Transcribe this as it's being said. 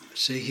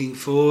Seeking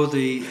for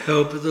the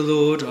help of the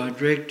Lord, I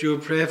direct your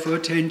prayerful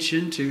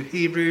attention to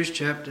Hebrews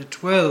chapter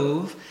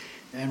 12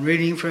 and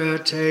reading for our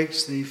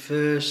text the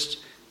first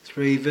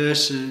 3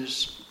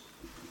 verses.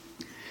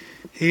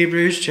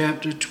 Hebrews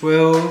chapter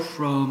 12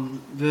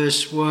 from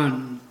verse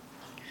 1.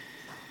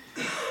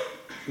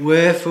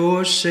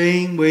 Wherefore,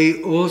 seeing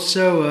we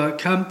also are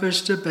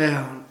compassed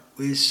about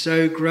with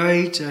so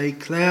great a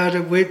cloud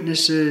of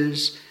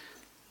witnesses,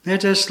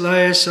 let us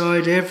lay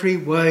aside every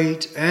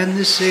weight and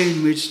the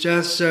sin which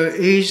doth so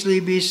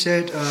easily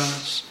beset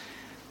us,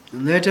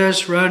 and let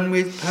us run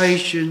with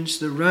patience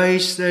the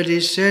race that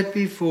is set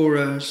before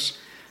us,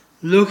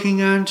 looking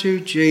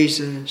unto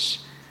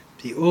Jesus,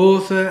 the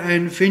author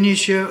and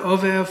finisher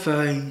of our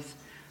faith,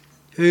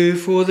 who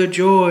for the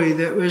joy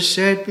that was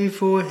set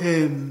before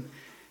him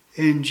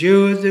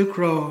endured the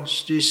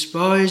cross,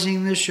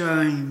 despising the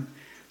shame,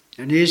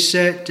 and is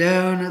set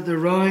down at the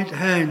right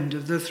hand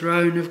of the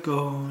throne of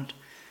God.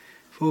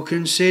 For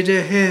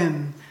consider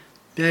him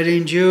that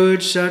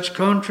endured such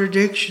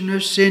contradiction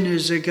of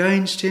sinners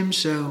against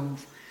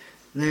himself,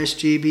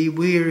 lest ye be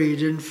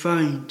wearied and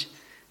faint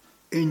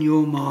in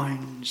your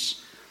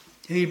minds.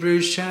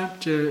 Hebrews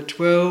chapter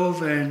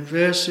 12 and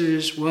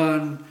verses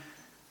 1,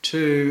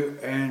 2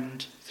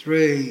 and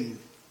 3.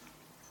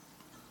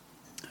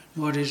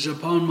 What is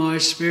upon my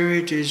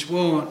spirit is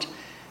what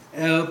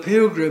our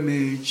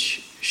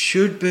pilgrimage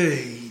should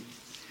be.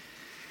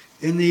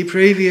 In the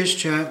previous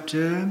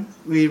chapter,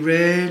 we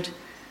read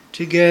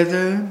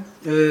together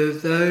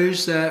of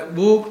those that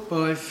walked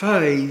by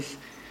faith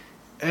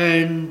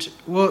and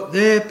what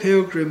their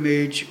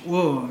pilgrimage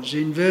was.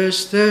 In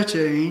verse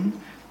 13,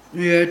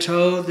 we are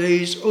told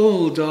these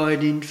all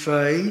died in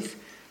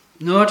faith,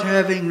 not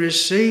having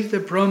received the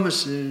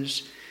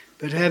promises,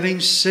 but having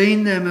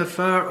seen them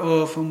afar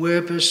off and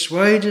were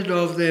persuaded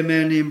of them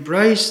and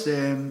embraced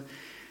them,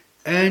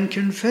 and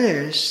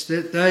confess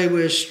that they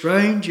were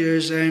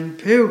strangers and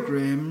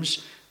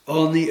pilgrims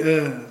on the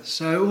earth.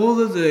 So all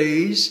of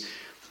these,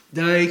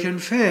 they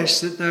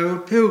confessed that they were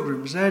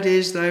pilgrims. That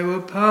is, they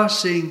were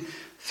passing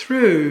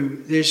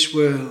through this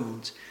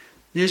world.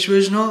 This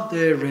was not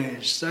their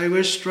rest. They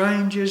were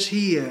strangers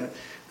here.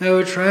 They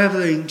were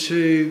travelling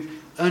to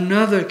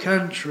another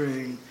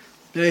country.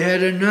 They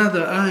had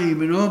another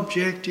aim and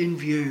object in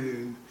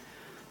view.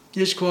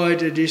 It's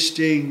quite a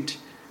distinct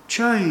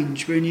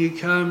change when you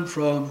come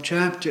from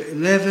chapter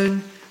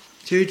 11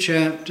 to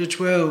chapter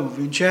 12.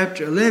 In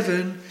chapter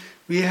 11,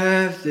 we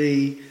have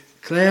the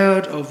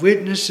cloud of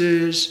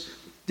witnesses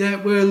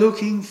that were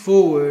looking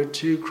forward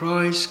to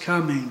Christ's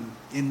coming,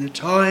 in the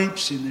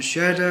types, in the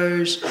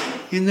shadows,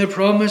 in the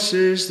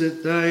promises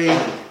that they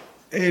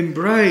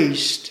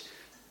embraced,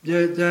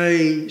 that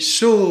they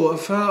saw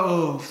afar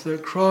off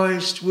that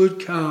Christ would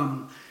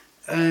come,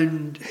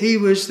 and he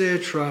was their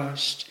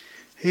trust.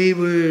 He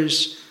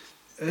was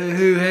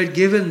who had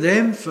given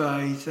them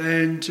faith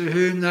and to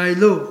whom they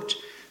looked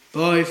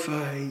by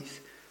faith.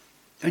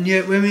 And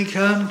yet when we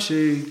come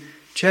to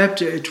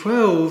chapter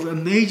 12,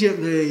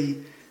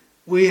 immediately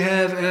we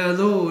have our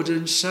Lord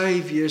and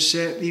Saviour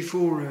set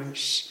before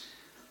us.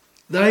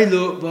 They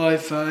look by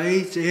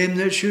faith to him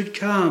that should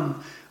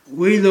come.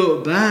 We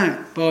look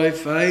back by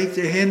faith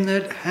to him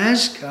that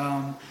has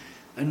come.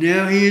 And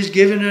now he is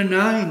given a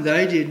name.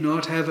 They did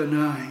not have a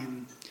name.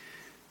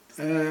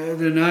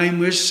 The name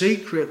was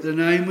secret, the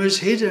name was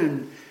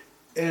hidden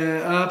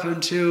up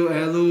until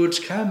our Lord's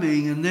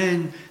coming. And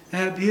then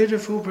that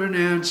beautiful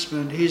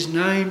pronouncement, his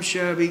name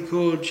shall be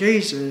called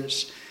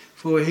Jesus,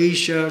 for he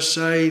shall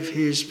save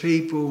his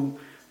people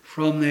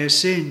from their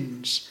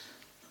sins.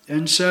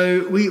 And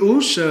so we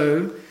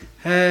also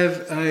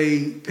have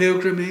a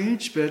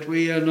pilgrimage, but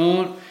we are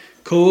not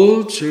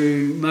called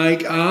to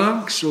make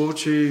arks or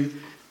to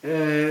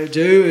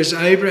do as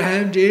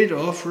Abraham did,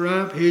 offer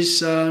up his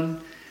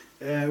son.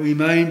 We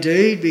may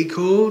indeed be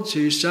called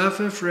to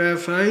suffer for our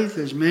faith,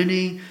 as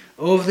many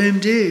of them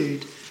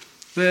did.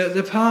 But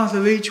the path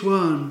of each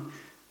one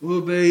will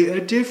be a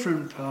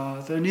different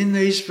path. And in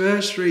these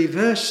first 3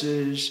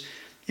 verses,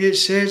 it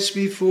sets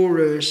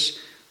before us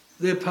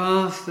the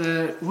path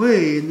that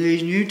we, in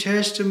these New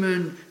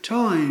Testament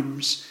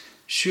times,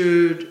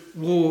 should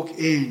walk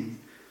in.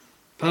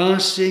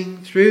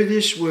 Passing through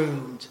this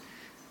world,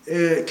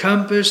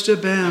 compassed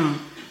about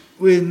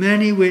with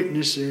many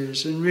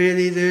witnesses. And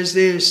really there's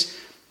this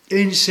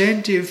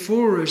incentive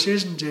for us,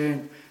 isn't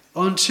it?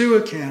 On 2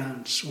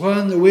 accounts.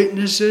 One, the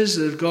witnesses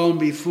that have gone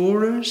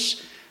before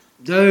us,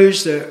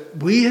 those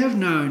that we have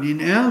known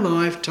in our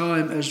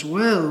lifetime as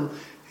well,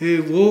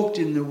 who walked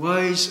in the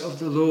ways of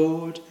the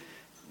Lord.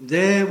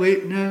 Their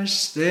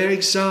witness, their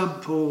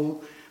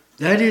example,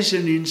 that is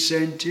an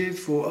incentive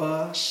for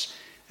us.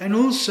 And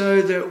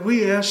also that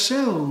we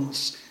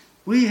ourselves,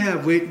 we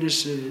have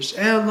witnesses.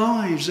 Our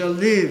lives are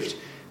lived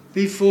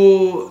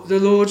before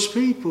the Lord's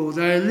people.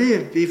 They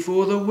live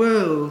before the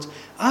world.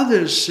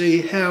 Others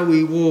see how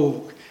we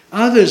walk.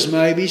 Others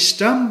may be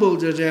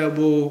stumbled at our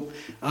walk.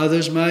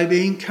 Others may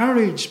be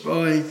encouraged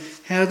by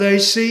how they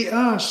see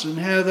us and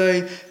how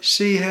they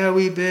see how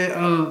we bear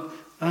up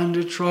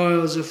under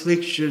trials,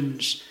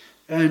 afflictions,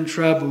 and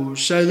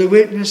troubles. So the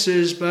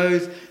witnesses,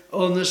 both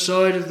on the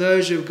side of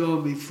those who have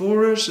gone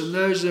before us and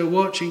those that are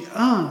watching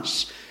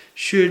us,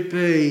 should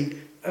be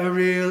a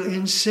real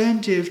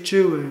incentive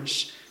to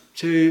us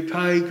to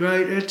pay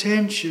great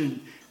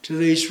attention to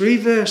these 3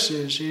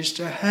 verses as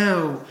to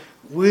how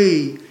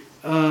we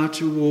are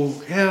to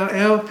walk, how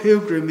our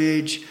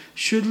pilgrimage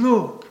should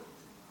look.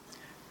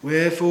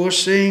 Wherefore,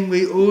 seeing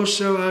we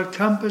also are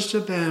compassed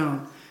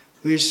about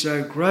with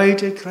so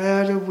great a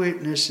cloud of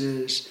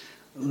witnesses,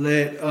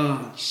 let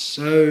us.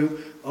 So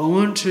I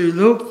want to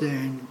look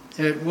then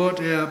at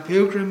what our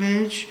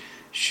pilgrimage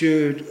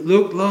should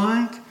look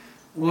like,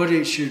 what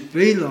it should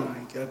be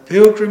like. A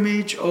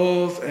pilgrimage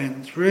of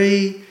and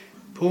 3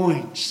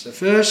 points. The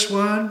first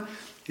one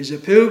is a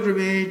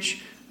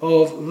pilgrimage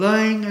of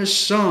laying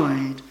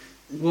aside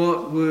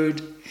what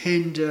would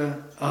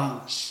hinder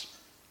us.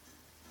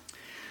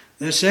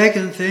 The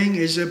second thing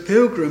is a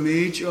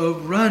pilgrimage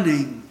of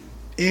running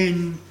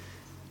in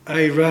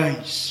a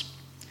race.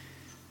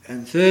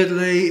 And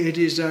thirdly, it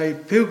is a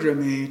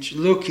pilgrimage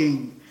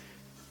looking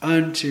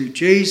unto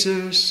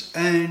Jesus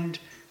and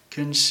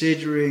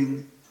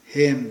considering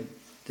him.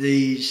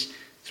 These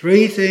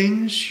 3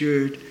 things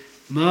should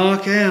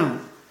mark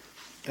out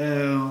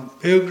our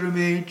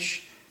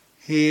pilgrimage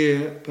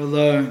here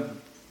below.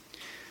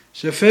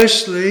 So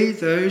firstly,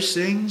 those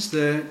things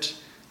that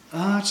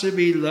are to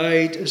be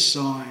laid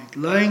aside,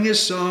 laying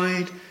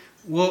aside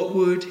what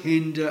would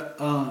hinder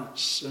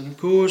us. And of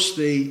course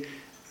the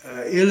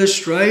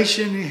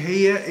illustration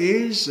here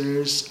is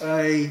as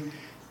a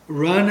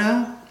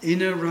runner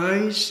in a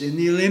race, in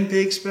the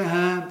Olympics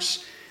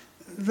perhaps,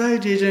 they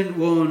didn't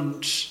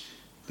want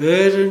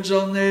burdens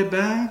on their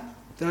back,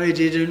 they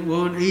didn't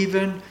want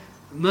even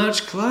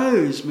much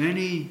clothes.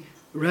 Many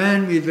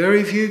ran with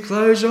very few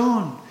clothes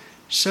on,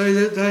 so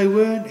that they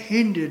weren't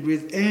hindered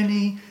with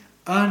any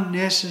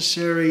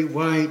unnecessary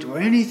weight or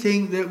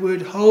anything that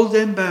would hold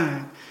them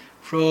back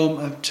from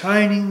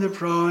obtaining the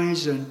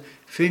prize and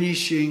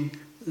finishing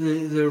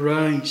the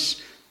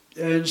race.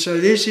 And so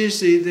this is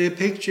the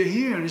picture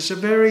here, and it's a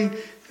very,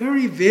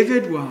 very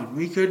vivid one.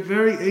 We could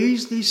very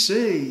easily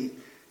see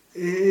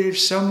if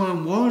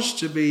someone was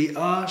to be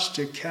asked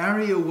to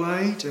carry a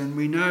weight, and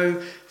we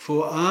know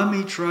for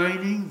army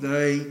training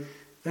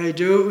they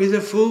do it with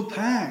a full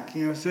pack,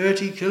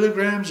 30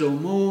 kilograms or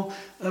more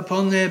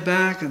upon their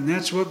back, and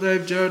that's what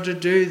they've got to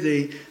do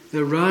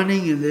the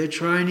running and their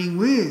training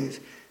with,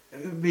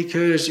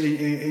 because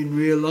in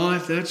real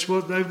life that's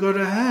what they've got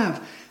to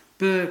have.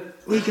 But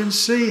we can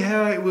see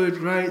how it would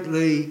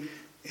greatly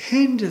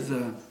hinder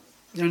them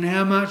and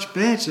how much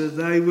better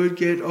they would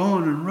get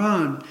on and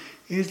run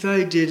if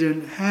they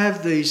didn't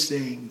have these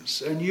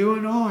things. And you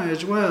and I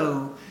as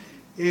well,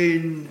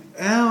 in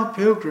our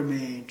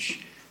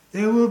pilgrimage,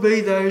 there will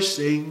be those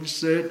things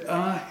that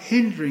are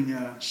hindering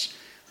us,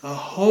 are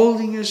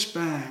holding us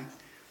back,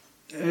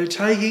 are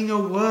taking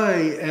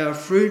away our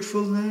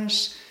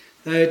fruitfulness,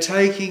 they are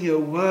taking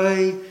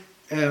away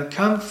our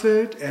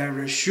comfort, our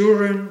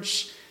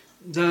assurance.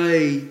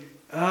 They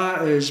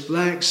are as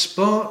black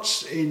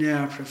spots in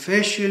our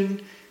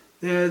profession.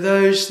 They are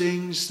those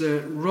things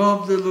that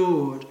rob the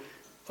Lord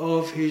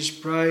of his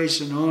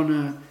praise and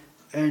honour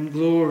and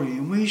glory.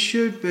 And we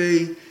should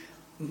be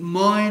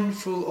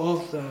mindful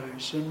of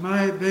those. And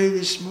may it be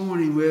this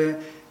morning we're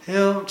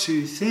helped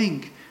to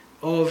think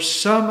of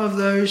some of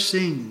those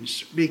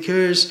things,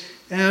 because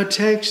our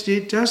text,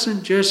 it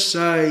doesn't just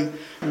say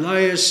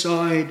lay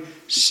aside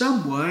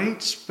some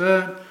weights,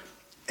 but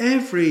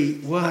every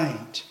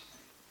weight.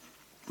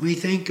 We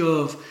think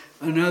of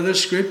another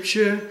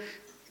scripture,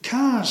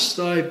 cast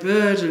thy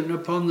burden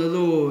upon the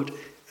Lord,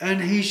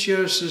 and he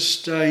shall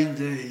sustain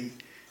thee.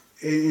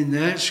 In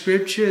that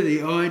scripture,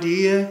 the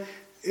idea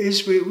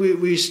is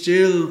we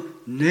still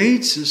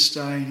need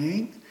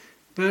sustaining,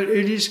 but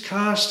it is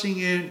casting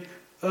it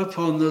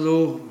upon the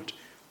Lord.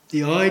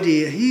 The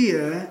idea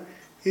here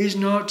is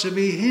not to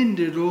be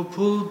hindered or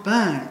pulled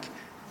back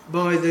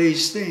by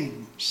these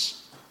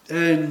things,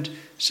 and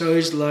so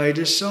is laid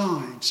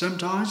aside.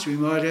 Sometimes we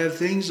might have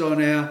things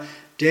on our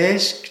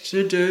desk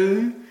to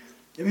do,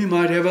 and we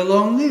might have a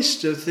long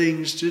list of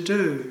things to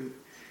do,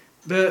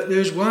 but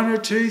there's 1 or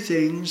 2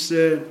 things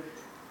that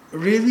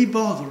really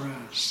bother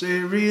us.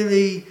 They're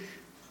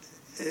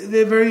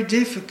very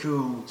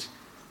difficult.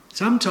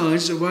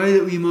 Sometimes the way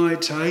that we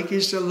might take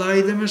is to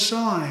lay them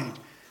aside,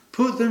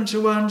 put them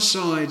to one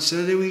side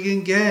so that we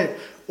can get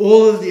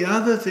all of the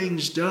other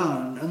things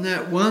done, and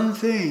that one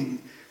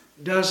thing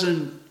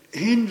doesn't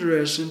hinder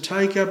us and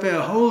take up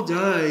our whole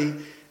day,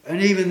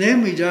 and even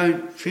then we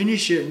don't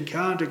finish it and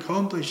can't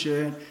accomplish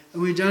it,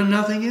 and we've done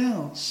nothing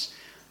else.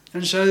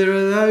 And so there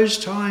are those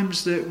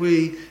times that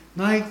we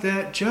make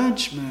that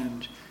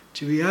judgment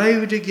to be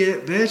able to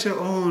get better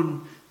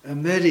on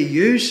and better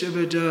use of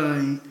a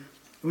day.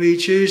 We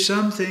choose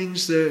some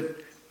things that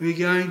we're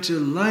going to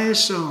lay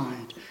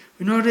aside.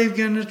 We're not even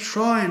going to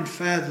try and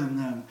fathom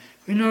them.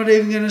 We're not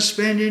even going to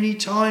spend any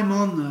time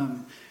on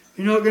them.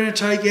 We're not going to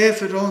take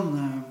effort on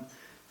them,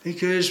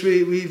 because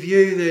we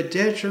view they're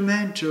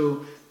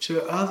detrimental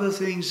to other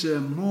things that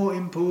are more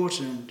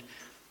important.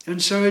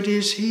 And so it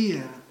is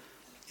here.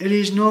 It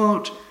is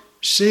not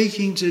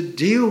seeking to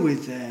deal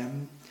with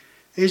them.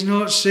 It is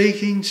not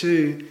seeking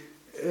to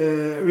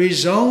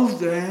resolve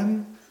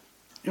them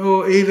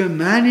or even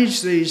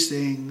manage these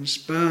things,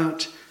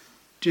 but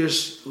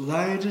just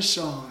lay it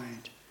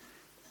aside.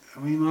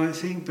 And we might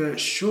think, but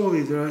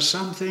surely there are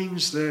some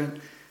things that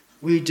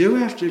we do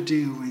have to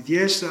deal with.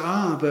 Yes, there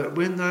are, but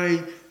when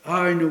they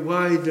are in a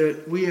way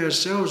that we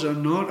ourselves are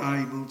not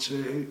able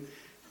to,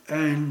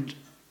 and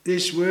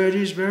this word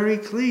is very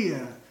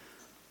clear.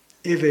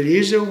 If it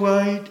is a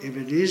weight, if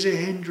it is a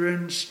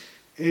hindrance,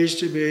 it is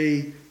to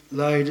be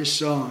laid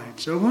aside.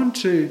 So I want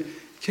to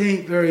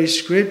keep very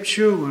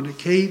scriptural, I want to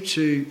keep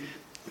to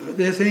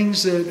the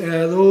things that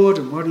our Lord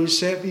and what He's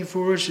set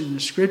before us in the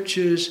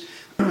scriptures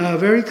are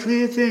very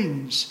clear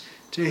things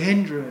to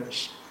hinder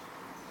us.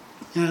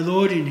 Our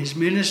Lord in His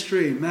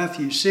ministry in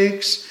Matthew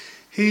 6,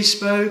 He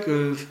spoke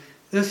of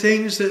the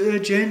things that the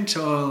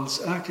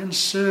Gentiles are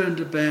concerned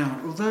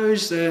about, or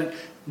those that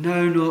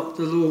know not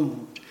the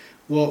Lord,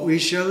 what we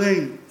shall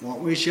eat,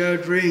 what we shall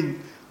drink,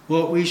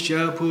 what we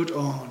shall put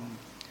on.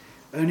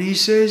 And He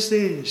says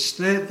this,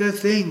 let the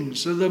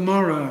things of the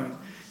morrow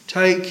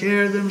take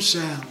care of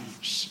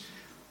themselves.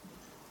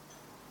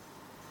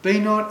 Be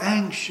not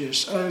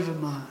anxious over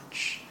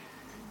much.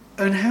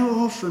 And how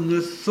often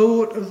the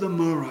thought of the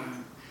morrow,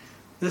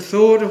 the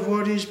thought of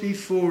what is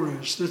before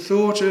us, the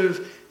thought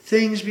of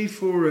things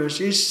before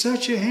us is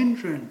such a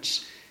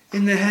hindrance.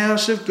 In the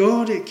house of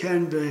God it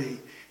can be.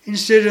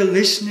 Instead of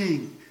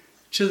listening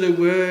to the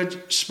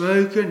word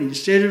spoken,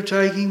 instead of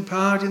taking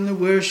part in the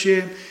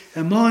worship,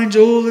 our minds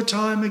all the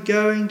time are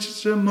going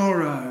to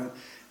tomorrow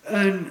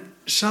and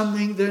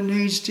something that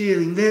needs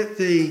dealing. Let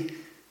the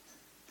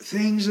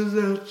things of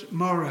the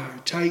morrow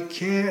take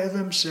care of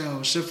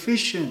themselves.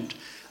 Sufficient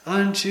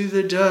unto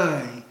the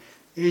day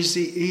is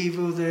the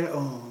evil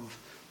thereof.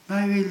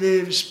 May we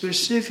live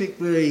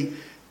specifically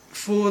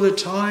for the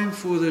time,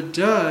 for the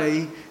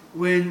day,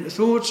 when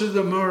thoughts of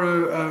the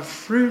morrow are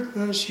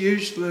fruitless,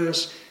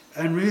 useless,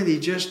 and really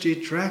just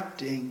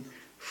detracting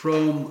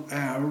from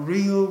our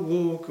real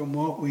walk and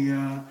what we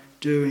are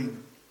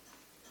doing.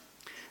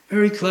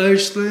 Very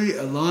closely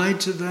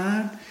allied to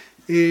that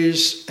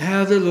is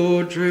how the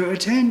Lord drew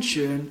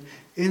attention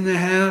in the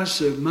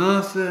house of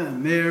Martha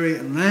and Mary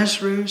and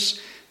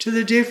Lazarus to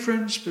the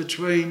difference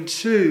between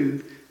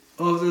two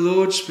of the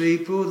Lord's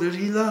people that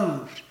He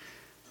loved.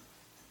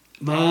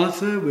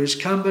 Martha was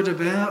cumbered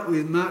about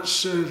with much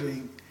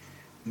serving.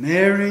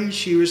 Mary,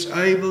 she was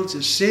able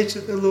to sit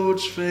at the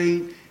Lord's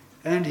feet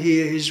and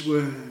hear His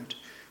word.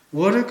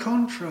 What a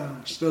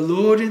contrast, the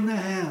Lord in the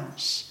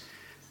house.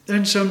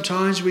 And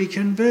sometimes we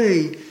can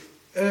be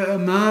a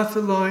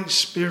Martha-like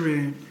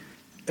spirit,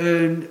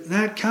 and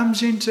that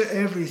comes into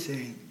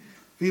everything.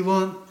 We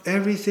want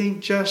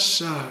everything just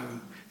so,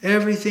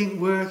 everything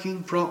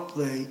working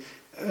properly,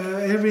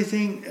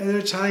 everything at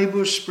the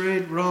table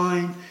spread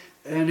right,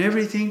 and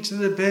everything to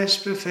the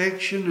best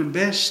perfection and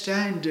best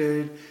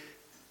standard.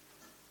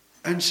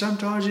 And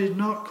sometimes it's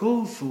not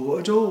called for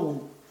at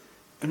all.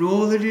 And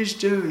all that is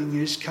doing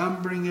is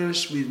cumbering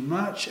us with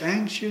much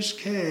anxious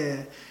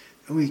care,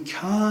 and we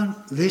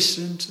can't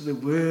listen to the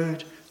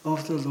word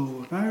of the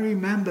Lord. Now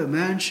remember,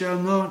 man shall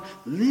not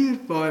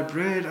live by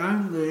bread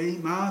only.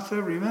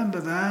 Martha, remember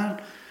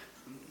that.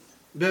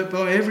 But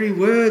by every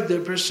word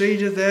that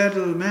proceedeth out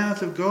of the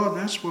mouth of God.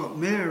 That's what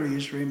Mary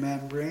is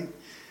remembering.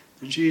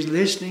 And she's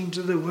listening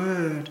to the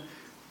word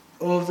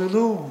of the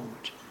Lord.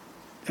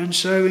 And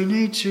so we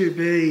need to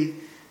be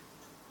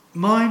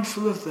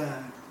mindful of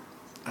that.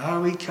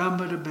 Are we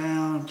cumbered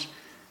about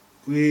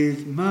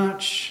with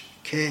much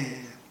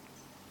care?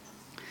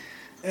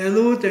 Our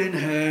Lord then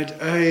had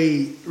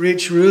a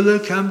rich ruler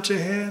come to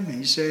Him.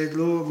 He said,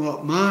 Lord,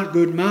 what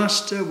good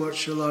master, what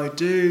shall I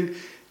do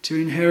to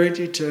inherit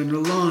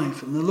eternal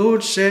life? And the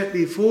Lord set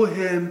before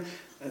him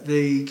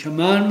the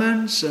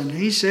commandments, and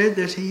he said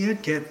that he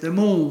had kept them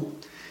all.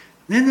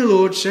 Then the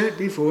Lord set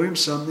before him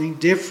something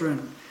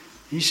different.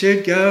 He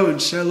said, go and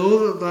sell all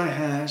that thou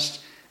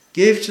hast,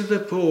 give to the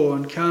poor,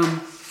 and come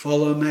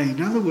follow me.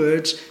 In other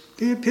words,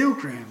 be a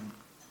pilgrim,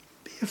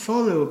 be a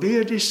follower, be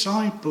a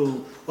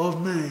disciple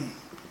of me.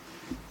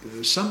 There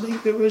was something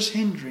that was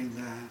hindering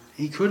that.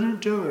 He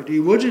couldn't do it. He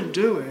wouldn't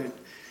do it.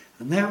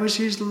 And that was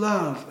his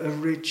love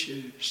of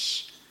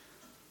riches.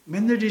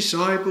 When the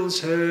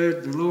disciples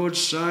heard the Lord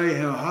say,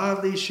 how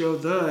hardly shall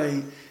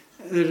they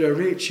that are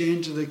rich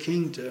enter the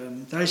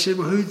kingdom, they said,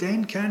 well, who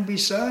then can be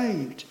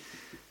saved?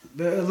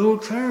 But the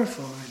Lord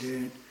clarified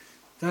it.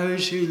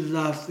 Those who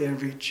love their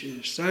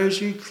riches, those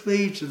who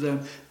cleave to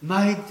them,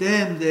 made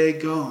them their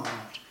God.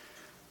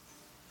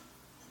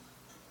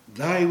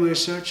 They were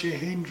such a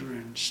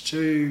hindrance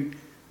to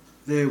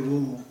their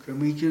walk. And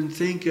we can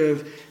think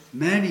of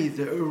many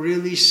that were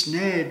really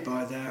snared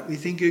by that. We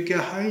think of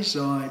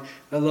Gehazi,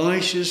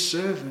 Elisha's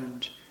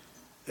servant,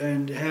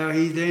 and how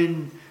he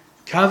then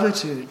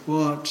coveted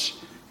what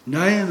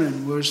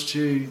Naaman was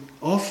to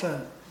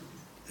offer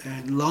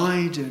and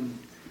lied and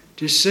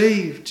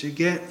deceived to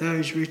get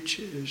those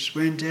riches,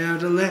 went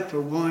out a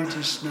leper white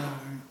as snow.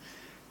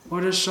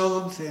 What a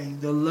solemn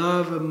thing. The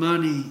love of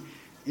money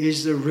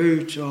is the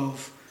root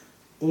of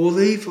all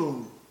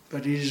evil.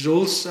 But it is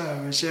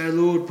also, as our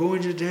Lord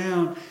pointed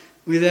out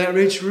with that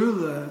rich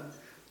ruler,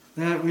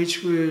 that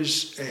which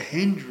was a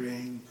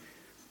hindering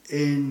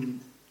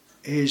in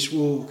his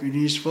walk, in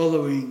his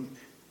following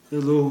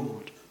the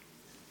Lord.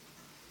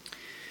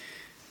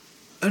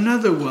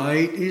 Another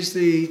weight is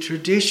the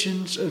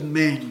traditions of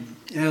men.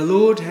 Our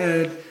Lord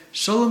had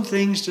solemn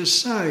things to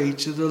say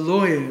to the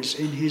lawyers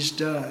in his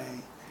day.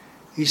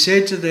 He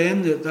said to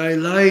them that they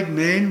laid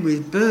men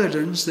with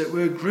burdens that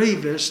were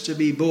grievous to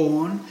be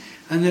borne,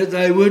 and that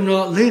they would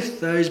not lift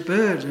those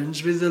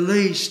burdens with the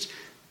least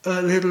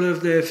little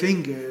of their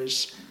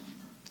fingers.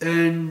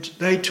 And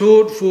they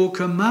taught for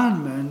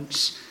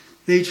commandments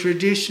the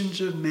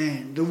traditions of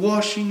men, the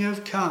washing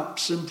of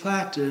cups and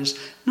platters,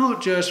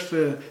 not just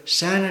for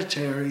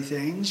sanitary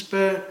things,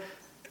 but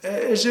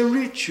as a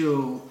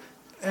ritual,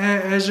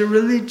 as a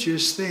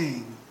religious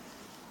thing.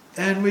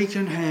 And we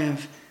can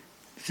have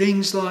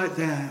things like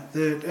that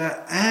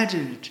are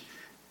added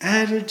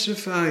to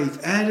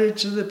faith, added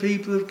to the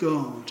people of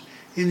God.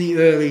 In the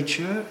early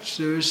church,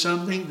 there was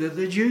something that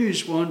the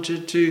Jews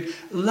wanted to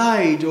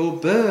lade or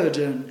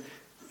burden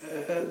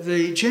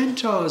the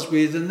Gentiles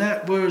with, and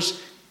that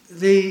was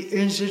the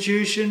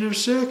institution of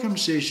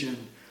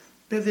circumcision.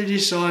 But the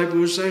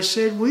disciples, they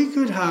said, we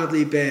could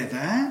hardly bear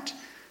that.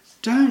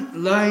 Don't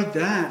lade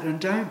that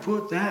and don't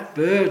put that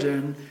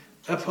burden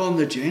upon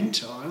the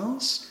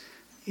Gentiles.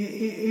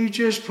 You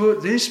just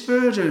put this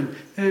burden,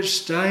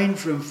 abstain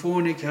from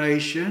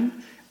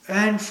fornication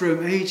and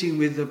from eating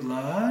with the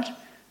blood,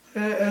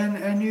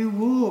 and you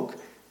walk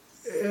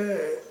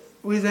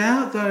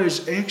without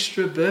those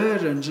extra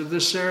burdens of the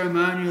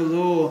ceremonial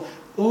law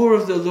or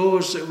of the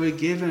laws that were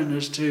given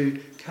as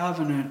to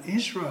covenant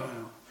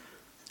Israel.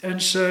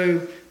 And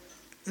so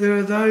there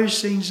are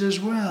those things as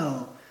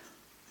well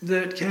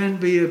that can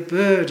be a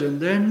burden.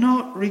 They're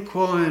not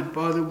required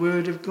by the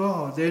Word of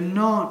God. They're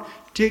not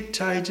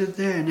dictated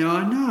there. Now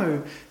I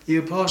know the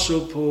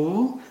Apostle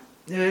Paul,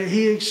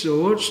 he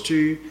exhorts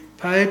to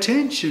pay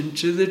attention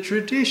to the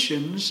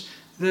traditions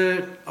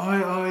that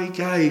I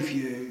gave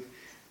you.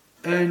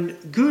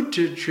 And good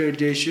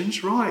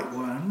traditions, right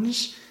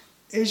ones,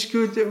 it's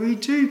good that we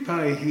do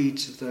pay heed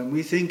to them.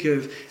 We think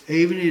of,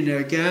 even in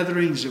our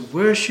gatherings of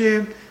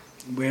worship,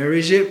 where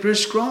is it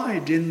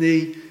prescribed in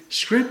the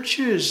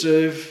scriptures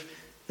of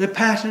the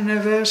pattern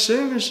of our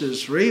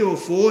services? 3 or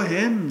 4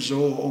 hymns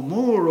or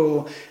more,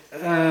 or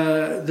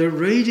the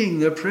reading,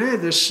 the prayer,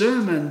 the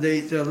sermon,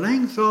 the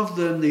length of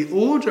them, the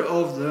order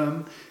of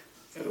them.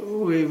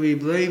 We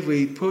believe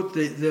we put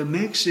the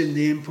mix in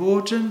the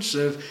importance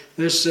of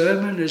the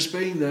sermon as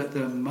being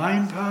the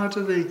main part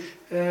of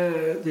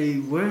the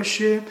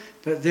worship,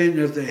 but then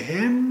of the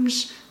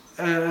hymns,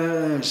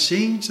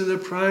 sing to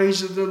the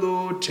praise of the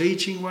Lord,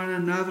 teaching one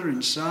another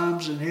in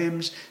psalms and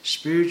hymns,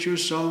 spiritual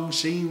songs,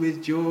 singing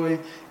with joy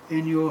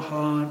in your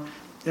heart,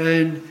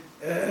 and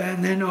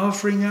then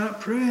offering up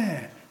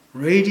prayer,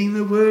 reading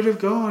the Word of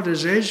God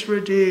as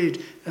Ezra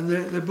did, and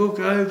the book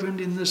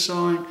opened in the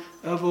sight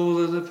of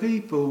all of the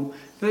people.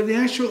 But the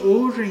actual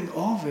ordering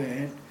of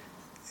it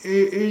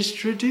is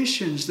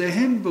traditions, the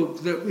hymn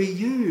book that we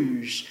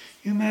use.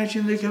 You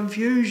imagine the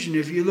confusion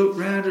if you look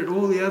round at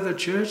all the other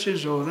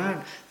churches, or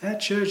that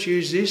church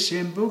used this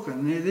hymn book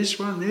and this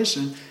one this,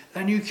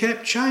 and you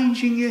kept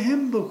changing your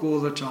hymn book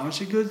all the time.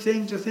 It's a good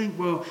thing to think,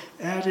 well,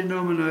 our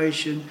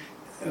denomination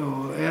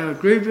or our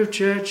group of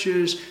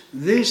churches,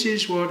 this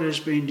is what has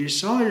been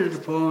decided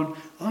upon.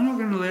 I'm not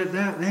going to let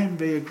that then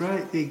be a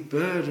great big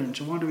burden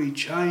to want to be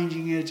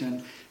changing it,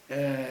 and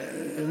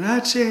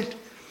that's it.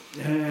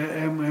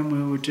 And we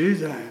will do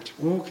that,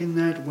 walk in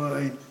that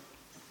way.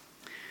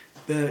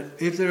 But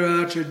if there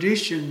are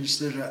traditions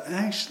that are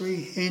actually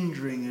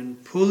hindering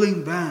and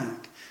pulling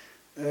back,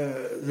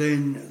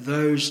 then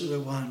those are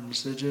the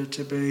ones that are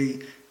to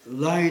be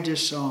laid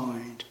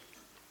aside.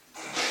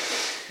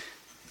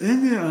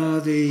 Then there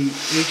are the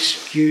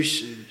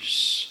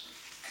excuses.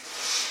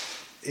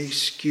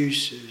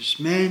 Excuses.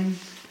 Men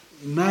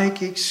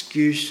make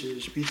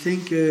excuses. We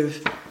think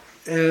of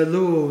our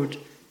Lord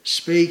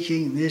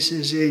speaking, this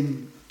is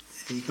in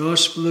the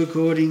Gospel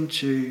according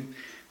to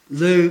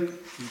Luke,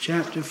 in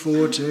chapter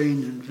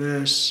 14 and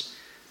verse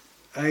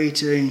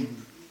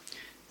 18.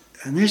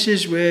 And this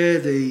is where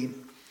the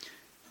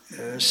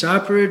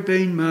supper had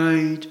been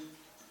made,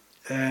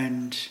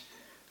 and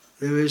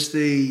there was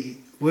the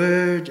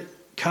word,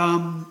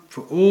 "Come,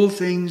 for all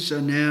things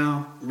are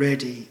now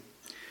ready."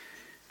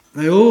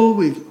 They all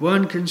with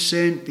one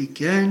consent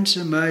began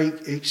to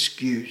make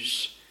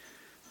excuse.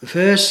 The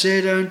first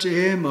said unto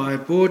him, I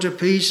have bought a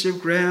piece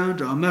of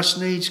ground, I must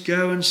needs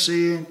go and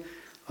see it.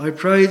 I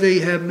pray thee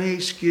have me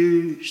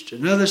excused.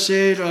 Another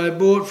said, I have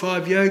bought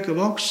 5 yoke of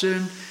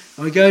oxen,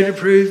 I go to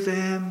prove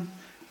them.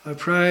 I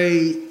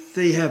pray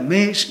thee have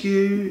me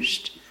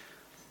excused.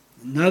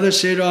 Another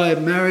said, I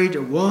have married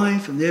a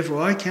wife, and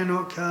therefore I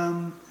cannot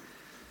come.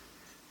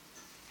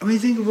 And we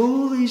think of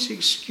all these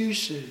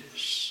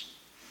excuses.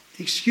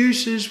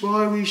 excuses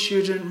why we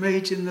shouldn't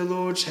meet in the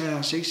Lord's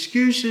house,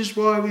 excuses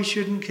why we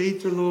shouldn't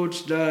keep the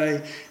Lord's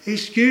day,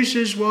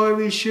 excuses why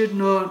we should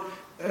not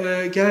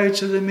go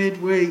to the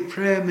midweek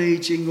prayer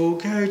meeting or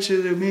go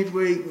to the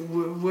midweek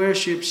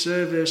worship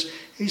service,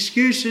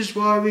 excuses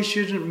why we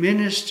shouldn't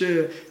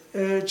minister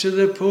to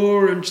the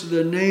poor and to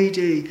the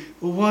needy,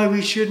 or why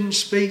we shouldn't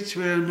speak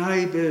to our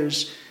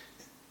neighbours.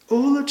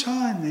 All the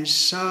time there's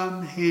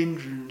some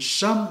hindrance,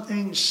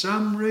 something,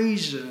 some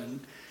reason.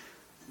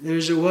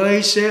 There's a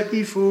way set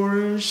before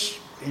us.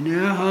 In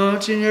our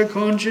hearts, in our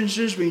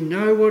consciences, we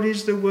know what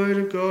is the word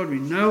of God, we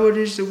know what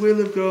is the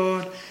will of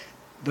God,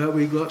 but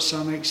we've got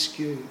some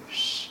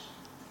excuse.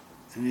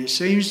 And it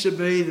seems to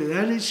be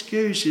that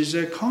excuse is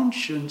a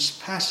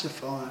conscience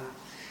pacifier.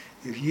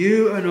 If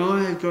you and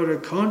I have got a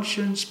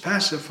conscience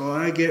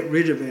pacifier, get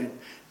rid of it.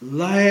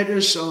 Lay it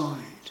aside.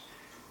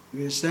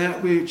 It's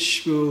that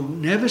which will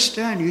never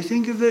stand. You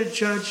think of the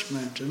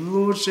judgment, and the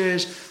Lord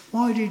says,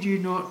 why did you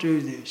not do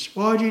this?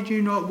 Why did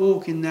you not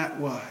walk in that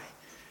way?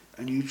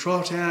 And you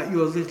trot out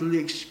your little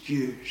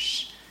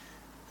excuse.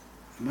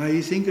 May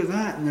you think of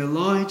that in the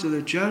light of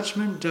the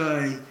judgment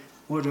day.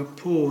 What a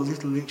poor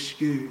little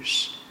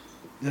excuse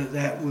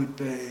that would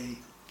be.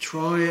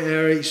 Try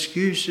our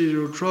excuses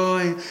or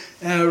try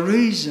our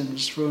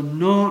reasons for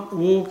not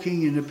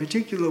walking in a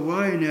particular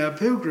way in our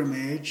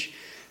pilgrimage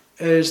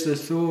as the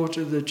thought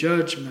of the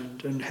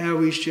judgment and how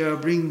we shall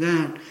bring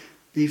that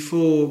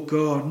before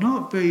God,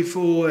 not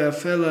before our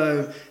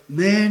fellow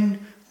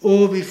men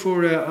or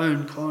before our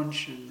own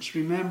conscience.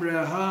 Remember,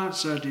 our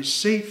hearts are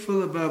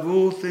deceitful above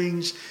all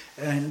things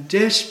and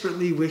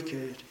desperately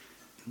wicked,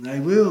 and they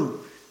will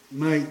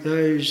make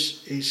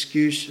those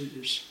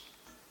excuses.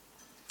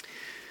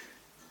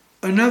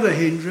 Another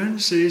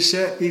hindrance that is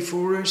set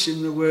before us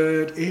in the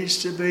word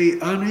is to be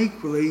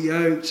unequally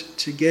yoked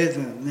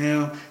together.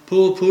 Now,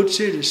 Paul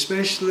puts it,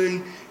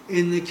 especially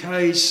in the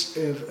case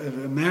of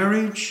a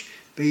marriage,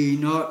 be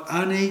not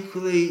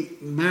unequally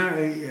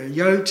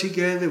yoked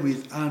together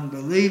with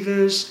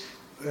unbelievers.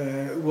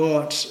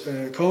 What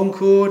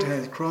concord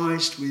hath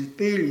Christ with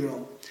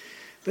Belial?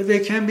 But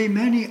there can be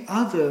many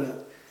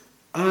other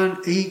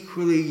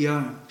unequally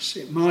yokes.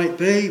 It might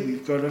be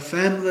we've got a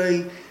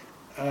family,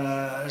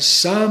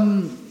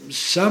 some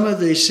of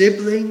the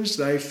siblings,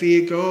 they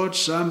fear God,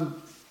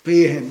 some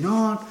fear him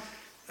not,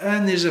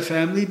 and there's a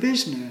family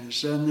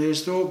business, and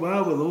there's thought,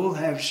 well, we'll all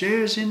have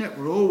shares in it,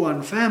 we're all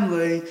one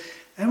family,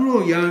 and we're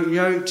all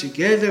yoked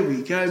together,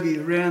 we go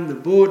around the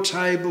board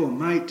table and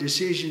make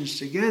decisions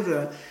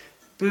together.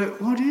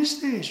 But what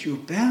is this? You're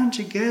bound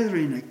together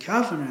in a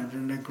covenant,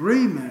 an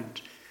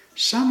agreement.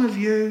 Some of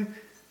you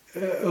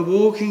are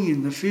walking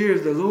in the fear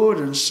of the Lord,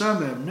 and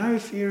some have no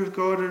fear of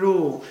God at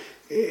all.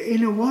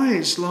 In a way,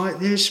 it's like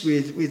this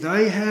with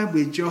Ahab,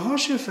 with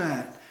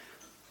Jehoshaphat.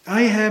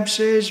 Ahab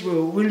says,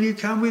 well, will you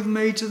come with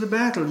me to the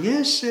battle?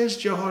 Yes, says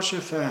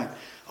Jehoshaphat.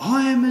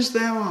 I am as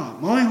thou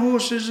art. My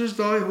horses as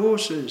thy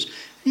horses.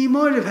 He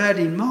might have had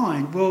in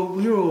mind, well,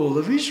 we're all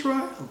of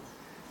Israel.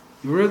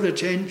 You're of the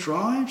 10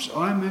 tribes.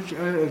 I'm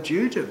of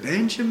Judah,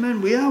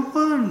 Benjamin. We are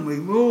one.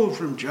 We're all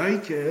from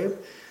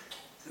Jacob.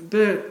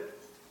 But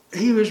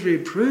he was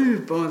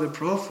reproved by the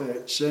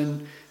prophets,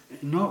 and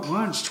not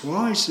once,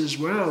 twice as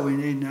well,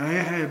 in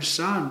Ahab's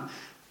son,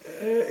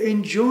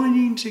 in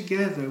joining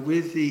together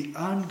with the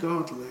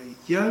ungodly,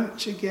 yoked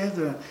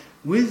together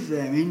with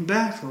them in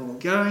battle,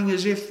 going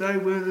as if they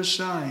were the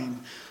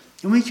same.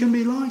 And we can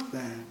be like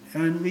that.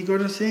 And we've got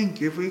to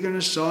think, if we're going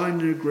to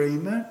sign an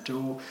agreement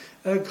or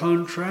a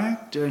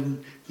contract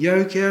and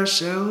yoke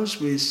ourselves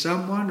with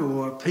someone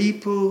or a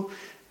people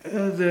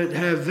that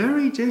have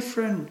very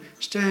different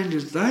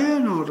standards, they are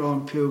not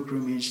on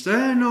pilgrimage, they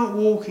are not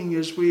walking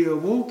as we are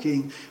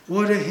walking.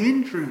 What a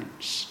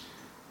hindrance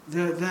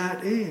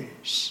that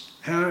is,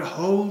 how it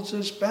holds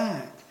us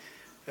back.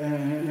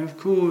 And of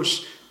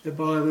course, the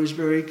Bible is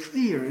very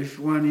clear. If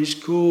one is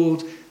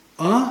called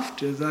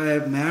after they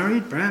have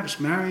married, perhaps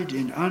married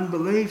in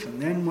unbelief,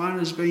 and then one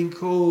has been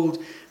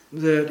called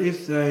that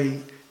if they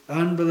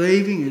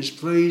unbelieving is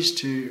pleased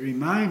to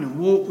remain and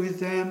walk with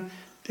them,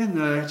 then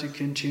they are to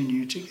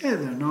continue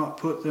together, not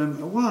put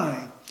them away.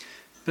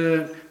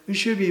 But we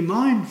should be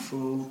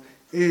mindful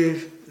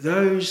if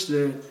those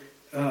that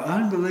are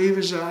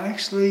unbelievers are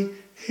actually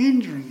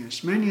hindering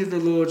us. Many of the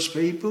Lord's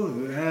people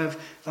who have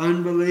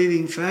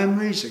unbelieving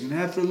families, they can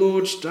have the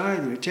Lord's day,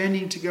 they're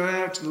intending to go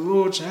out to the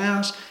Lord's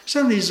house,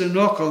 suddenly there's a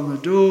knock on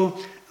the door,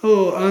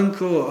 or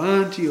uncle or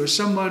auntie or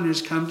someone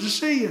has come to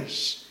see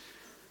us.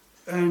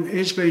 And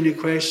it's been a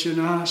question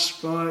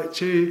asked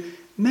to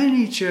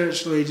many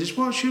church leaders,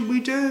 what should we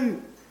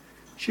do?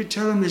 Should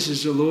tell them this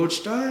is the Lord's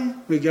day,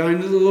 we're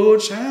going to the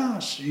Lord's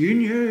house, you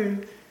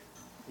knew.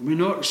 We're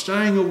not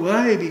staying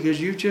away because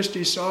you've just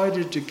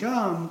decided to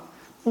come.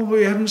 Well,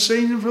 we haven't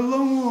seen them for a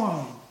long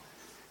while.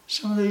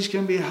 Some of these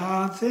can be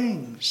hard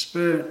things,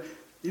 but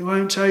it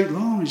won't take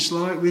long. It's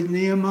like with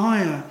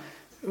Nehemiah,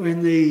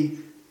 when the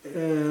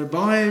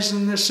buyers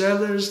and the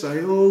sellers,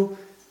 they all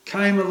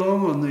came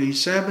along on the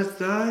Sabbath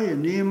day,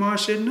 and Nehemiah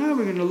said, no,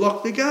 we're going to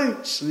lock the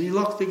gates. And he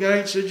locked the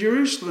gates of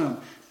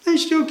Jerusalem. They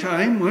still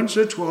came once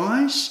or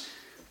twice,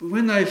 but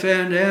when they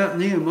found out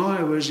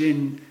Nehemiah was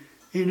in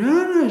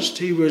earnest,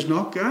 he was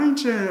not going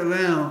to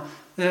allow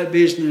that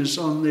business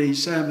on the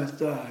Sabbath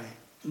day,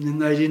 and then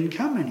they didn't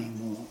come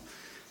anymore.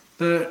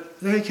 But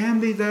they can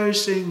be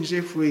those things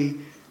if we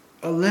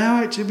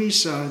allow it to be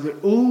so,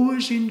 that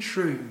always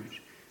intrude,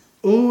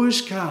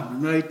 always come,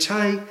 and they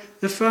take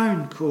the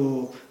phone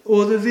call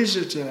or the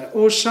visitor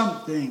or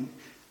something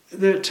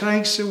that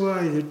takes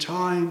away the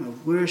time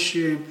of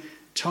worship,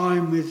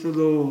 time with the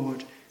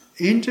Lord,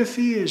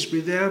 interferes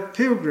with our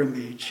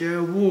pilgrimage,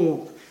 our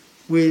walk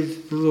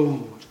with the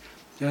Lord.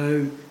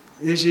 So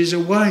this is a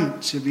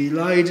weight to be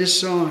laid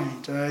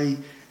aside, a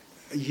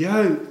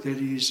yoke that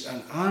is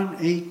an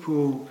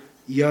unequal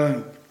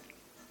yoke.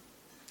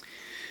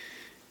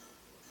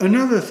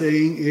 Another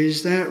thing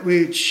is that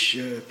which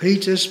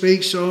Peter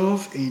speaks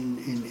of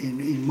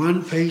in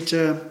 1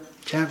 Peter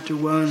chapter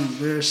 1 and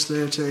verse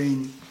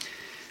 13,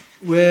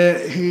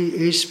 where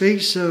he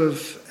speaks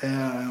of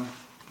our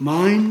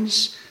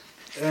minds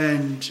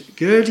and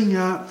girding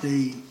up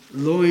the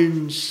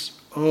loins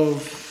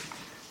of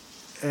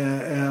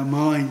our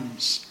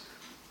minds.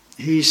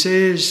 He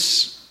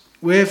says,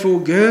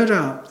 "Wherefore gird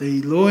up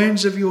the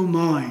loins of your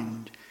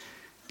mind,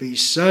 be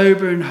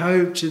sober and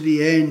hope to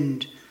the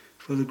end,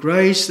 for the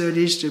grace that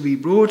is to be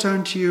brought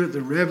unto you at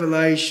the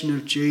revelation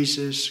of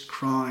Jesus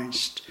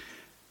Christ."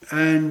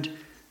 And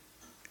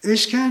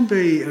this can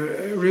be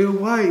a real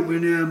way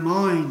when our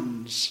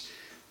minds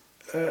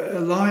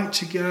like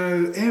to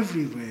go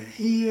everywhere,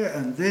 here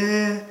and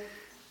there.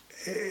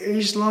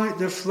 It's like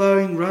the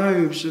flowing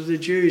robes of the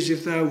Jews.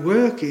 If they were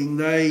working,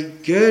 they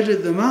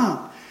girded them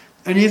up.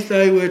 And if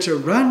they were to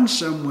run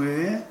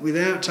somewhere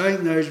without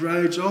taking those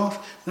robes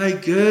off, they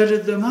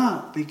girded them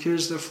up,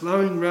 because the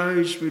flowing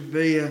robes would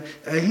be a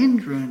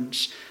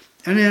hindrance.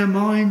 And our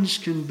minds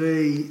can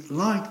be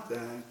like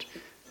that.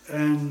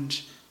 And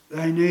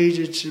they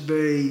needed to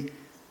be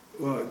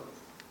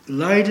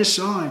laid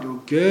aside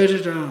or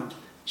girded up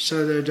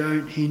so they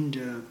don't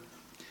hinder.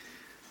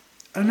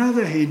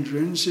 Another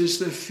hindrance is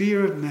the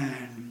fear of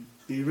man.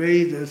 We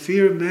read, "The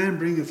fear of man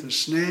bringeth a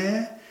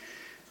snare."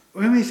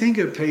 When we think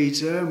of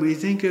Peter and we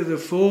think of the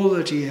fall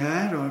that he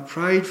had, "I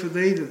prayed for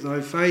thee that thy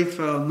faith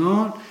fail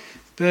not,"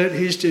 but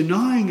his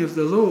denying of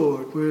the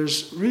Lord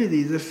was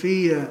really the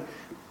fear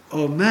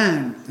of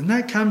man. And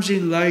that comes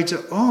in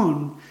later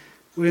on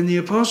when the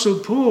Apostle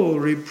Paul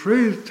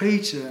reproved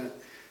Peter,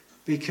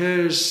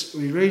 because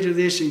we read of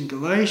this in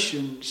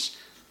Galatians,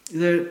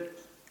 that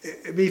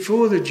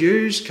before the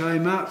Jews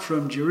came up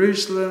from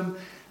Jerusalem,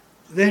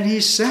 then he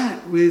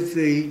sat with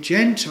the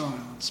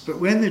Gentiles. But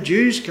when the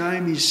Jews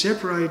came, he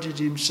separated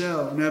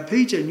himself. Now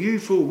Peter knew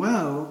full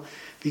well,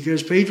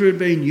 because Peter had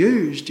been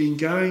used in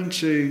going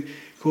to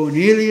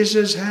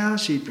Cornelius'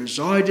 house. He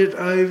presided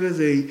over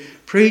the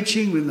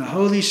preaching when the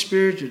Holy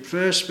Spirit had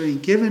first been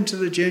given to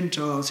the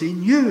Gentiles. He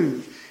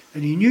knew,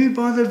 and he knew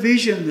by the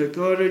vision that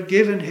God had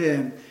given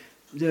him,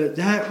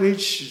 that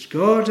which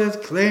God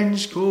hath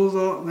cleansed, call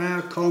not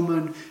now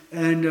common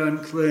and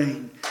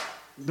unclean.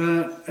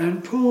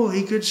 And Paul,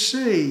 he could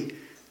see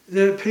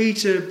that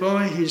Peter,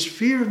 by his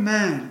fear of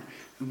man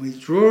and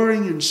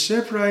withdrawing and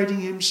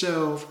separating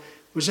himself,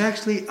 was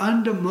actually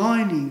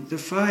undermining the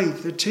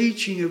faith, the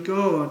teaching of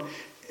God.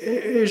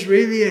 It is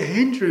really a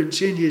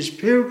hindrance in his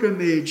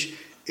pilgrimage,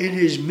 in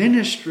his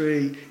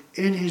ministry,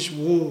 in his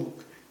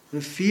walk,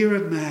 the fear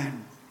of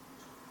man.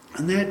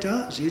 And that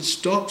does. It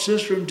stops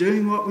us from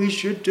doing what we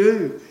should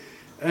do.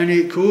 And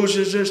it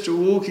causes us to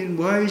walk in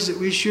ways that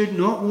we should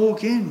not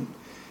walk in.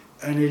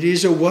 And it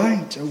is a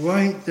weight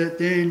that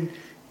then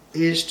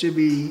is to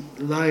be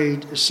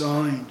laid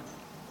aside.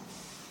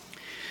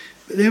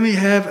 But then we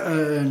have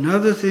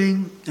another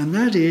thing, and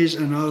that is,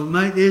 and I'll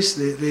make this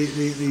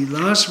the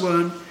last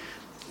one,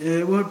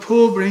 what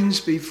Paul brings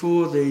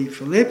before the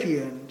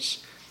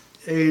Philippians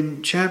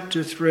in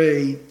chapter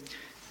 3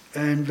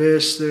 and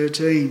verse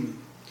 13.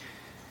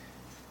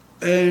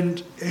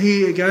 And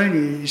he again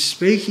is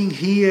speaking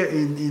here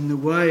in the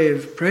way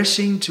of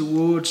pressing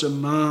towards a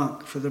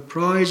mark for the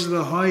prize of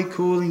the high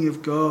calling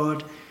of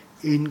God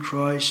in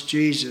Christ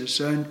Jesus.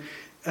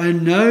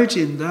 And note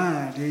in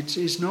that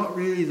it's not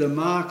really the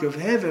mark of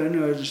heaven,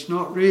 or it's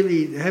not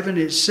really heaven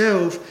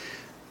itself,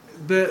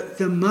 but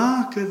the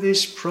mark of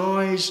this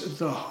prize of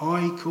the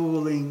high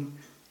calling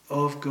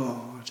of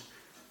God.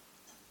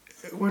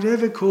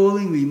 Whatever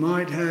calling we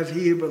might have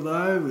here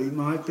below, we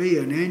might be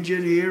an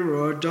engineer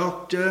or a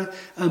doctor,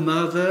 a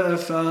mother, a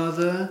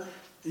father,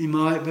 you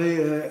might be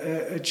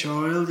a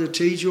child, a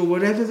teacher, or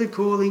whatever the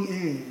calling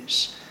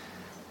is.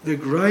 The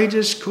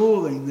greatest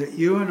calling that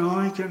you and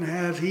I can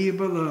have here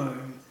below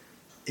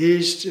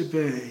is to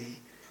be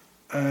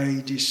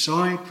a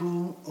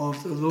disciple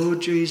of the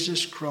Lord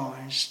Jesus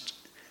Christ,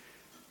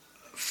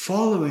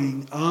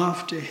 following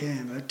after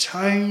him,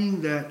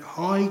 attaining that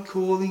high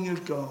calling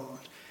of God.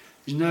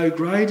 There's no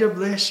greater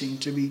blessing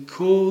to be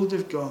called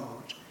of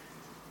God,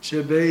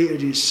 to be a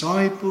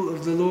disciple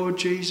of the Lord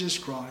Jesus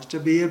Christ, to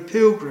be a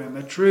pilgrim,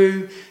 a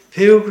true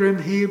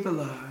pilgrim here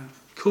below,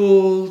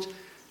 called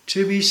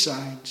to be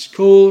saints,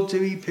 called to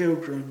be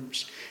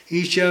pilgrims,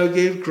 He shall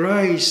give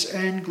grace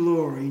and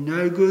glory.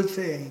 No good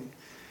thing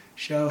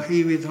shall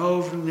he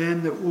withhold from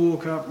them that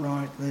walk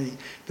uprightly.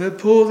 But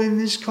Paul, in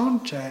this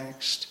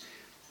context,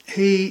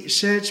 he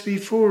sets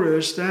before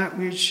us that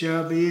which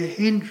shall be a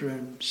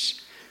hindrance.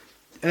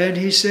 And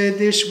he said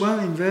this one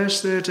in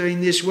verse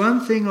 13, this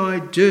one thing I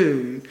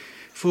do,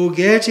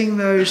 forgetting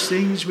those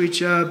things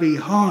which are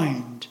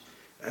behind,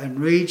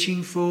 and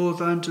reaching forth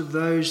unto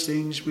those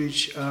things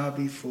which are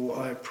before,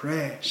 I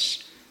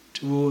press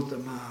toward the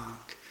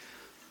mark.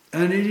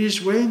 And it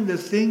is when the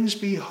things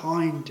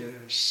behind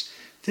us,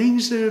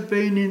 things that have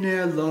been in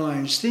our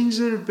lives, things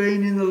that have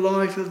been in the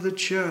life of the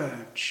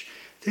church,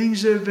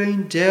 things that have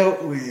been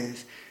dealt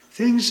with,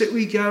 things that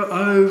we go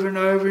over and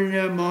over in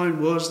our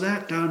mind, was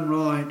that done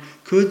right?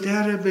 Could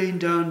that have been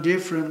done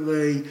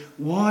differently?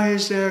 Why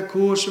is our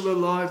course of a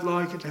life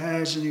like it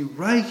has? And you're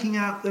raking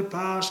up the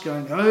past,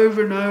 going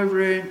over and over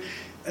it,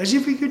 as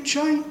if we could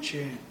change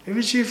it,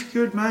 as if we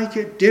could make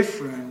it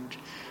different.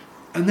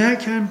 And that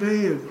can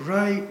be a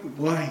great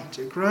weight,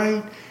 a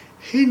great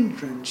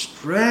hindrance,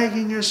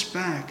 dragging us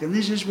back. And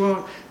this is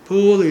what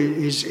Paul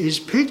is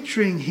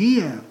picturing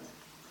here,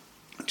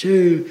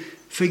 to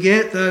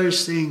forget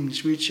those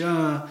things which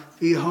are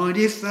behind,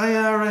 if they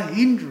are a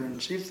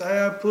hindrance, if they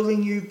are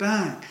pulling you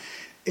back.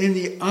 In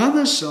the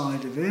other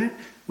side of it,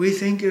 we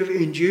think of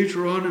in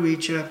Deuteronomy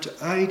chapter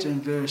 8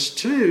 and verse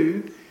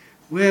 2,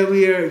 where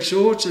we are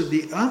exhorted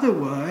the other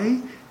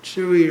way,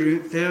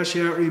 thou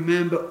shalt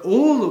remember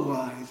all the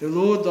way the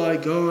Lord thy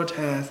God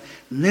hath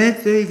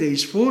led thee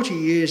these 40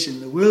 years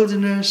in the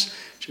wilderness,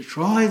 to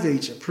try thee,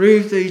 to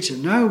prove thee, to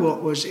know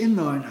what was in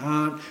thine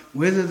heart,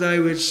 whether they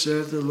would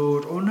serve the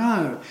Lord or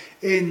no.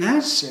 In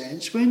that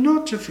sense, we're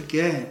not to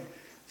forget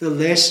the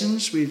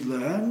lessons we've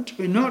learned.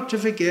 We're not to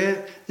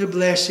forget the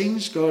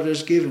blessings God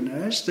has given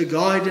us, the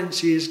guidance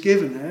he has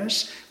given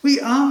us. We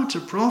are to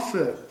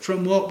profit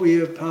from what we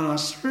have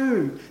passed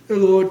through. The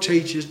Lord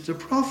teaches to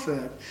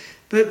profit.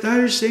 But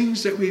those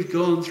things that we've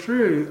gone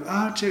through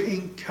are to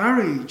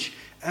encourage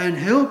and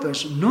help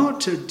us, not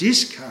to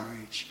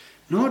discourage,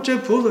 not to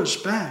pull us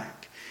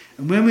back.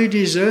 And when we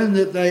discern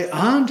that they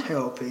aren't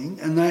helping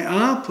and they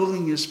are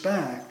pulling us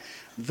back,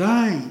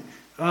 they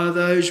are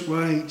those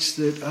weights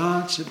that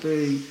are to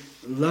be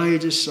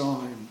laid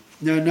aside.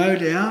 Now, no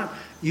doubt,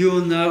 you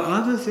will know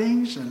other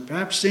things, and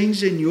perhaps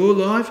things in your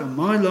life and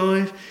my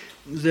life,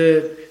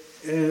 that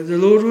the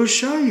Lord will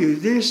show you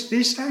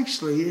this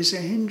actually is a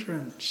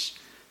hindrance.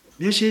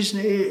 This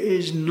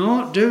is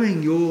not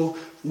doing your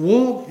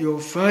walk,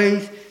 your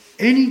faith,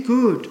 any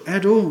good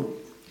at all.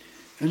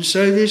 And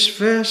so this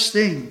first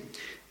thing,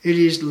 it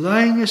is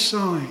laying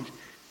aside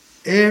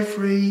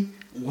every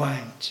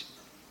weight.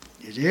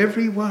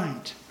 Every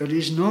weight. But it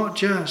is not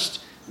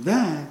just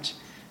that,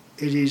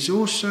 it is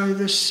also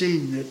the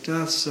sin that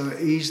doth so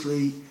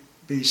easily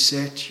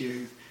beset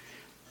you.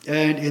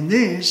 And in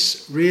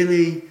this,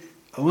 really,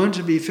 I want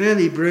to be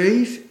fairly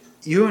brief.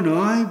 You and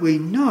I, we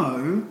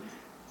know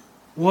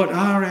what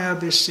are our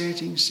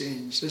besetting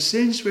sins, the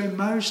sins we're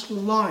most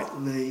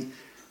likely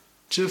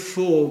to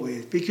fall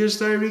with, because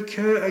they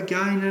recur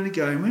again and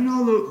again. When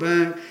I look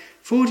back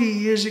 40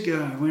 years ago,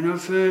 when I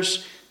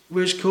first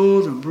was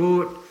called and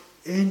brought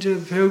into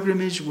the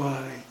pilgrimage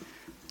way,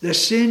 the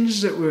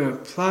sins that were a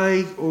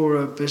plague or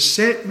a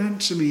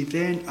besetment to me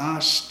then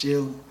are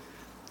still.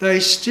 They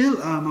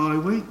still are my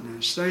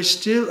weakness. They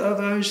still are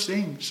those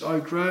things I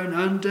groan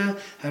under,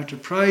 have to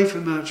pray for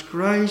much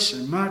grace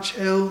and much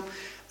help.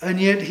 And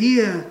yet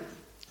here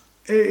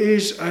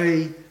is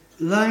a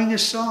laying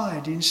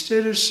aside.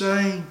 Instead of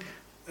saying,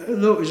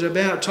 look, it's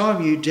about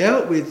time you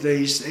dealt with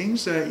these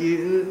things that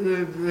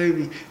they've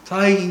been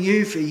plaguing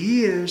you for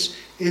years.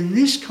 In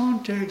this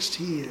context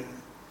here,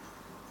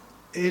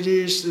 it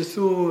is the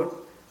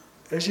thought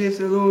as if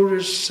the Lord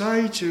would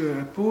say to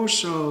her, poor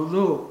soul,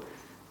 look,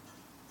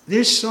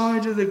 this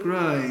side of the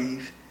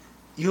grave,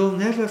 you'll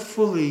never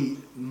fully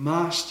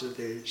master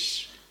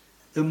this.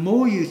 The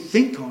more you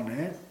think on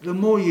it, the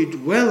more you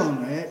dwell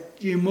on it,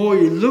 the more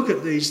you look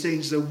at these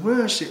things, the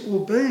worse it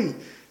will be.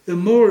 The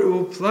more it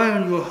will play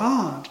on your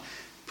heart.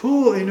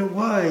 Paul, in a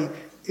way,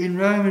 in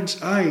Romans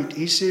 8,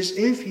 he says,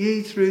 if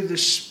ye through the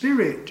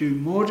Spirit do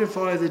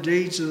mortify the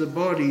deeds of the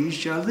body, ye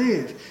shall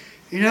live.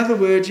 In other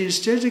words,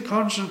 instead of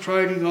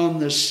concentrating on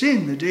the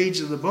sin, the deeds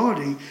of the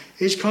body,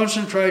 he's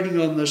concentrating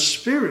on the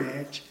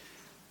Spirit.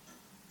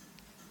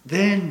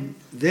 Then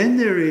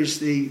there is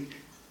the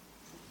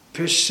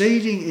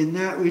proceeding in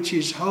that which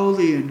is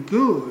holy and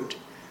good,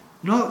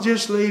 not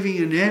just leaving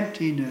an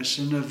emptiness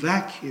and a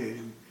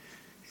vacuum.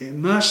 It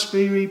must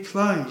be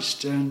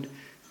replaced, and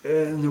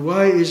the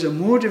way is a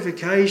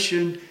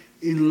mortification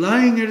in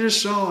laying it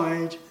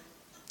aside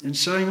and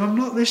saying, I'm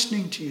not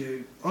listening to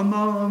you. I'm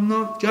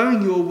not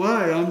going your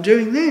way. I'm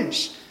doing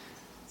this.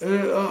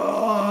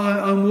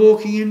 I'm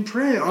walking in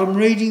prayer. I'm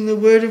reading the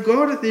Word of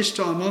God at this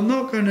time. I'm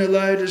not going to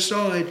lay it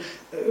aside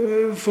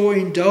for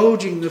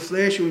indulging the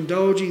flesh or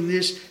indulging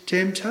this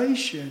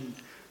temptation.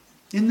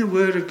 In the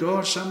Word of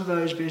God, some of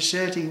those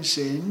besetting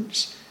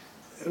sins,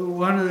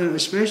 one of them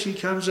especially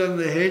comes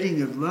under the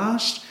heading of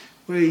lust,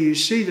 where you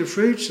see the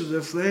fruits of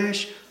the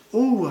flesh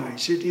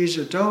always. It is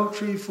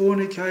adultery,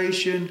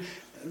 fornication,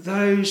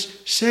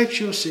 those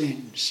sexual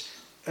sins,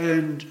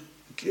 and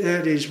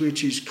that is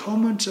which is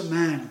common to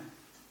man.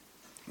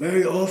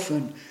 Very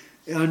often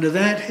under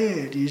that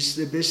head is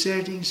the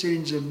besetting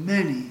sins of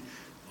many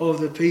of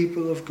the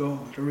people of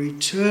God, a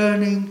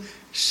returning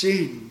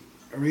sin,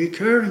 a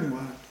recurring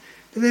one.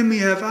 But then we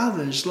have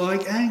others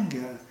like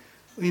anger.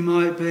 We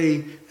might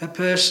be a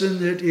person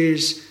that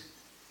is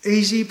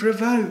easy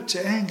provoked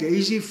to anger,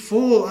 easy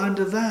fall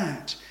under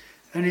that,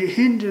 and it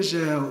hinders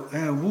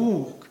our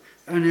walk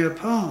and our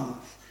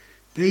path.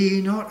 Be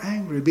ye not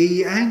angry, be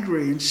ye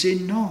angry and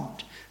sin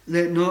not.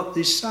 Let not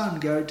this sun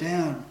go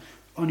down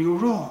on your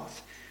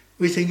wrath.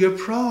 We think of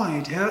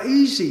pride, how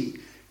easy.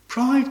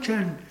 Pride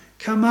can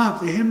come up.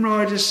 The hymn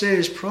writer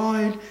says,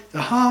 pride,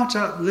 the heart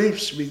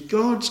uplifts with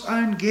God's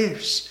own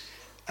gifts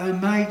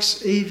and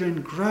makes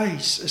even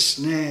grace a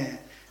snare.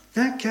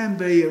 That can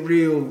be a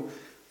real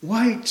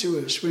weight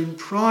to us when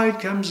pride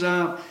comes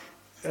up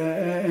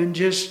and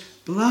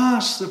just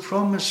blasts the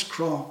promised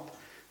crop.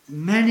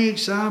 Many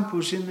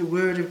examples in the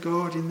Word of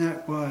God in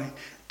that way.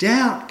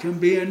 Doubt can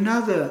be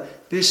another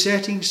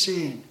besetting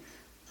sin.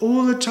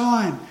 All the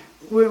time,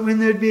 when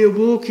there'd be a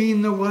walking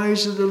in the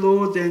ways of the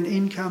Lord, then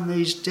in come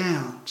these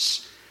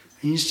doubts.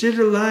 Instead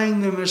of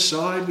laying them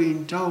aside, we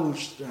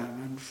indulge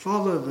them and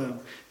follow them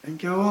and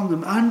go on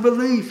them.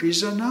 Unbelief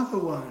is another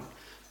one.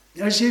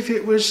 As if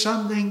it was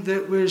something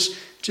that was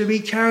to be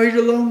carried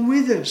along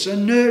with us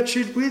and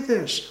nurtured with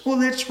us. Well,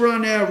 let's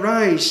run our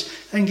race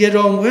and get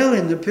on well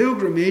in the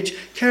pilgrimage,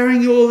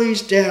 carrying all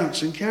these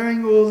doubts and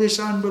carrying all this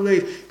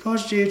unbelief.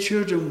 God's dear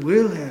children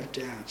will have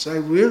doubts. They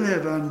will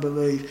have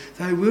unbelief.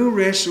 They will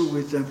wrestle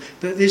with them.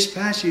 But this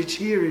passage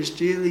here is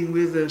dealing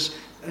with us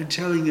and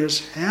telling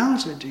us how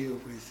to deal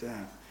with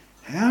them,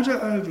 how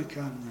to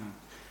overcome them.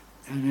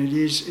 And it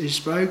is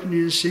spoken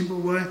in a simple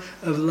way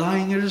of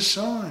laying it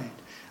aside.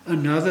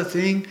 Another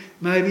thing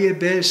may be a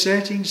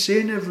besetting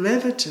sin of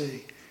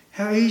levity.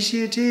 How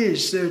easy it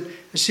is that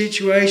a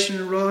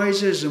situation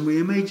arises and we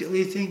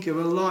immediately think of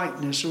a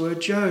likeness or a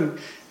joke,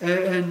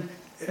 and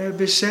a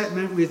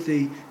besetment with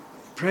the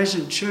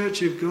present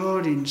Church of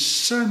God in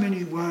so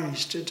many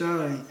ways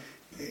today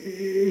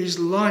is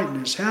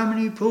lightness. How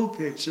many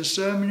pulpits a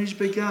sermon is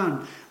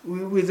begun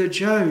with a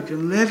joke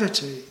and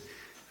levity,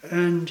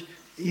 and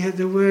yet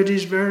the word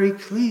is very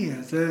clear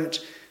that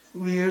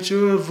we are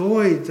to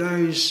avoid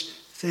those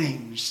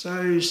things,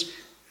 those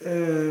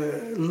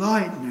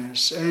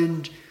lightness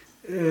and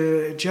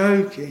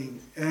joking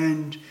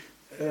and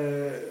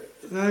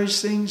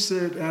those things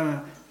that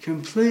are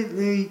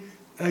completely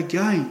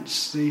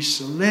against the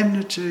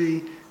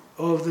solemnity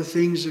of the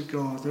things of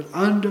God, that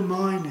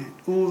undermine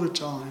it all the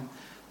time.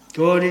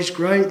 God is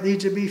greatly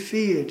to be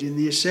feared in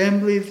the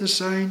assembly of the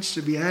saints,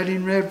 to be had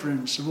in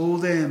reverence of all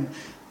them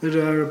that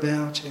are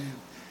about him.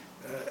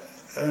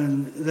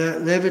 And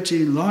that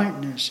levity and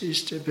lightness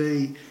is to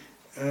be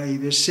a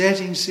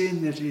besetting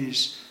sin that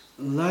is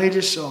laid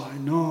aside,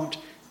 not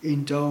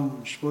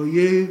indulged. Well,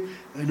 you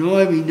and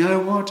I, we know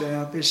what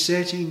our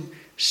besetting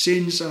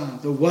sins are.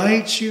 The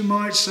weights, you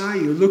might say,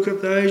 you look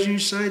at those and you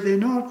say they're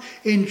not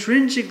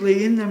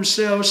intrinsically in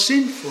themselves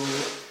sinful.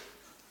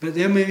 But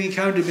then when we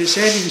come to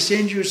besetting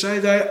sins, you say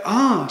they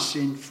are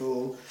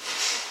sinful.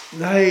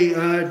 They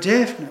are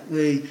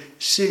definitely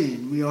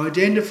sin. We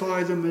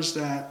identify them as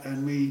that,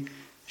 and we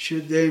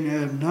should then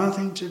have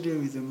nothing to do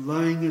with them,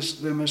 laying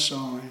them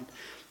aside.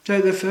 So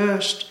the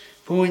first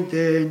point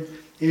then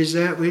is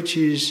that which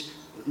is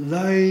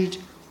laid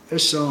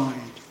aside.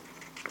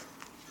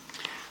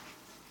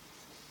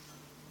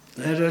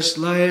 Let us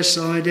lay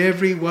aside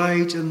every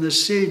weight and the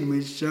sin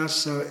which does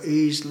so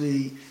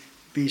easily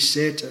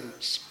beset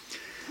us.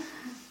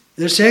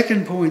 The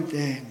second point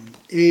then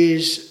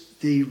is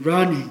the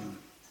running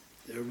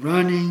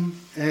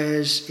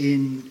as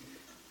in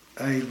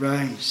a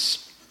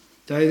race.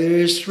 So there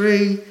is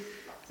three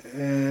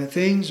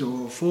things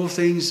or four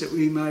things that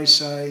we may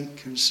say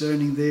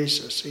concerning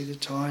this. I see the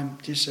time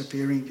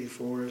disappearing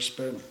before us,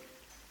 but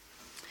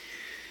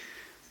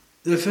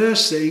the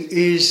first thing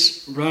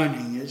is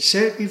running. It's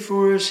set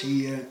before us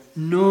here,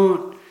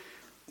 not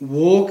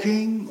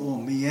walking or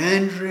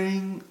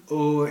meandering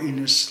or in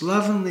a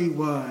slovenly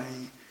way.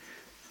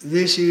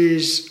 This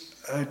is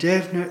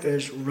definite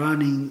as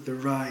running the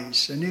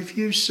race. And if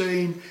you've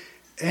seen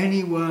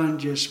anyone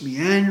just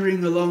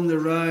meandering along the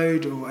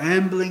road or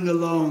ambling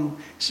along,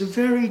 it's a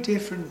very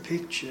different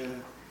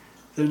picture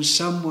than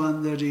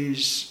someone that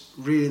is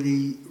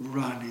really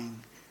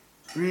running.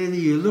 Really,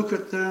 you look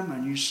at them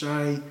and you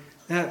say,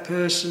 that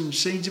person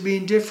seems to be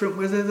indifferent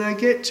whether they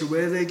get to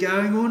where they're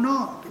going or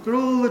not. They've got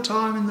all the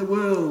time in the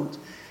world.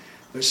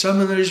 But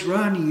someone that is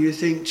running, you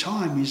think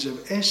time is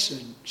of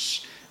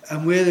essence.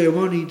 And where they're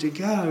wanting to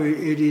go,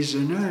 it is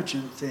an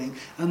urgent thing.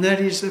 And that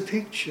is the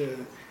picture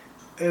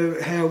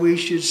of how we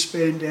should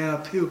spend our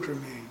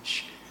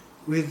pilgrimage,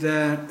 with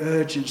that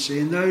urgency.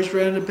 And those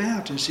round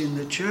about us in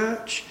the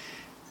church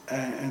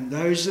and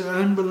those that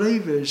are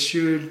unbelievers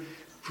should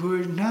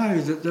know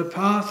that the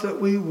path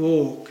that we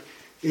walk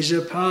is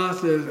a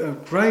path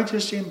of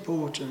greatest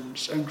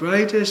importance and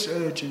greatest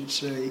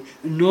urgency,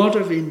 and not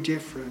of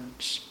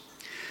indifference.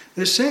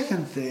 The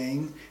second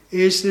thing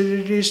is that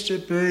it is to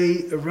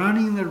be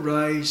running the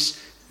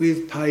race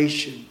with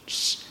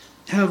patience.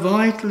 How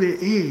vital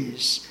it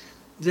is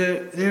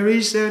that there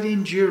is that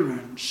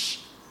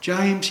endurance.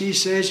 James, he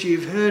says,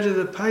 you've heard of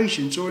the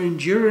patience or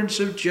endurance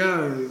of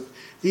Job,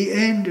 the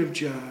end of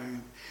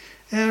Job.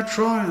 Our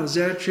trials,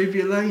 our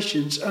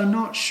tribulations are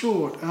not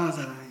short, are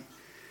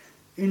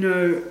they? You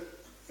know,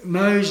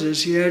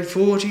 Moses, he had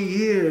 40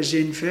 years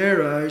in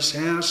Pharaoh's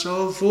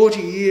household,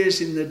 40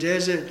 years in the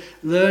desert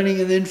learning,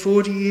 and then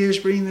 40 years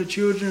bringing the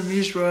children of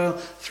Israel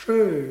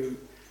through.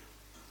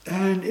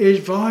 And it is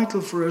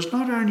vital for us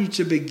not only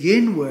to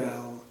begin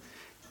well,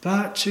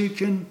 but to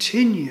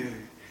continue.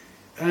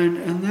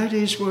 And that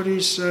is what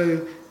is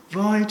so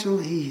vital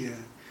here.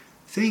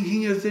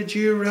 Thinking of the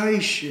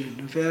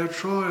duration of our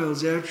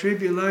trials, our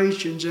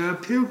tribulations, our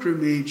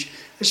pilgrimage,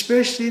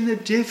 especially in the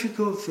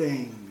difficult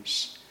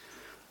things.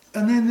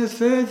 And then the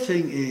third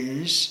thing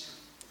is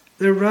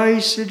the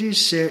race that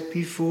is set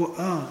before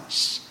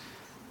us.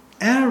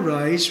 Our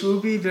race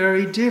will be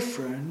very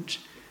different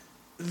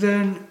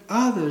than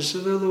others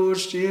of the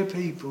Lord's dear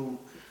people.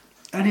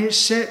 And it's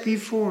set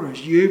before us.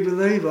 You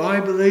believe,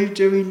 I believe,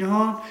 do we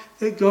not,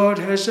 that God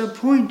has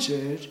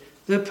appointed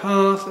the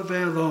path of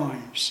our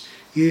lives.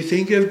 You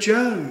think of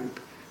Job.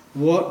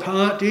 What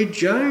part did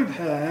Job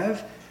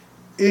have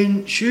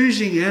in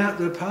choosing out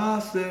the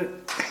path that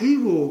he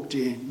walked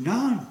in?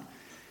 None.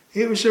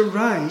 It was a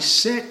race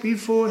set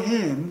before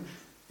him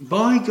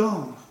by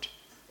God.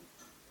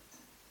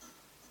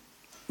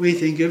 We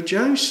think of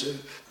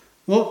Joseph.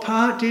 What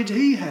part did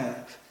he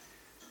have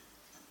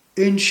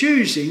in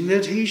choosing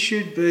that he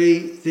should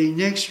be the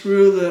next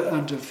ruler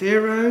unto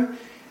Pharaoh,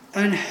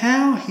 and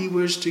how he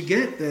was to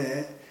get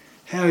there,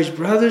 how his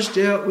brothers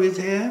dealt with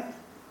him,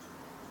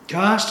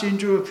 cast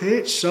into a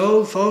pit,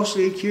 sold,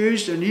 falsely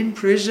accused, and in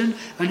prison,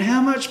 and how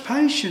much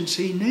patience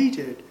he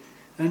needed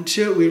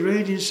until, we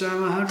read in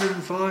Psalm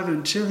 105,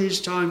 until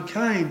his time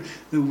came,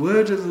 the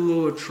word of the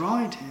Lord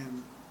tried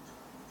him.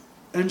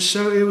 And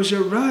so it was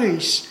a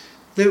race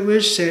that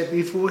was set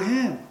before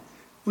him.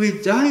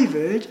 With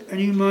David, and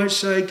you might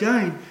say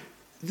again,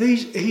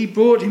 he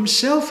brought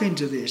himself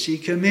into this. He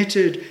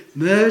committed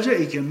murder,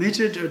 he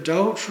committed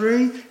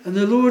adultery, and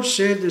the Lord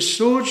said the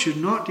sword should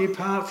not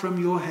depart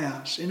from your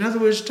house. In other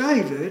words,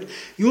 David,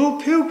 your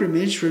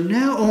pilgrimage from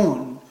now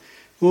on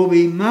will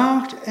be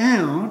marked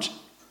out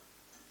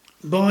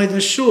by the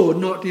sword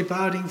not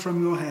departing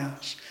from your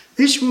house.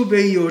 This will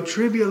be your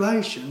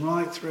tribulation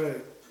right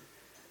through.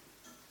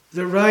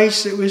 The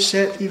race that was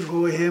set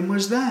before him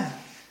was that.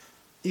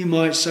 You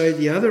might say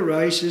the other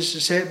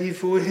races set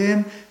before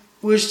him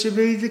was to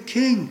be the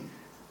king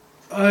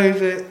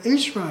over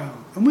Israel.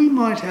 And we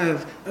might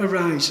have a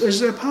race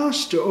as a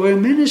pastor or a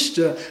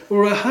minister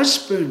or a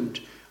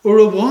husband or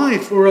a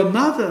wife or a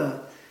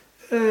mother,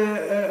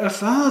 a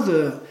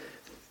father.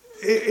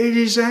 It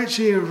is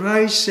actually a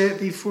race set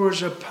before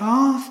us, a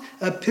path,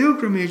 a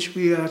pilgrimage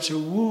we are to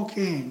walk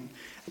in.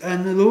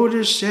 And the Lord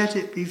has set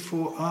it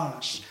before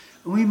us.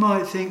 And we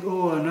might think,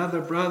 oh,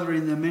 another brother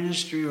in the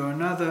ministry or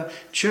another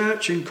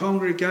church and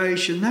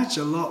congregation, that's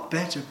a lot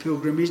better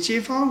pilgrimage.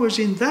 If I was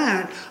in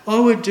that, I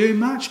would do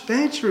much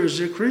better as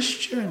a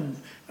Christian.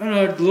 And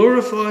I'd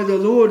glorify the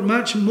Lord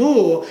much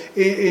more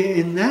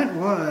in that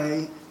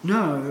way.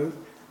 No,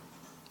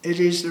 it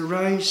is the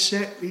race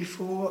set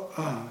before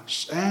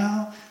us.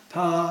 Our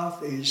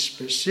path is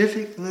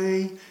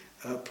specifically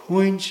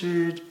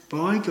appointed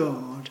by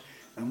God,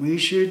 and we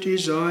should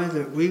desire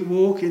that we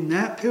walk in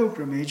that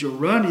pilgrimage or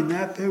run in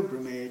that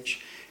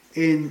pilgrimage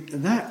in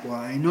that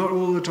way, not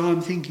all the time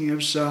thinking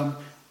of some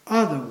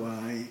other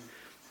way.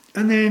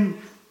 And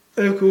then,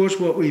 of course,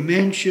 what we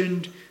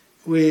mentioned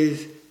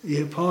with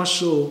the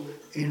apostle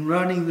in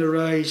running the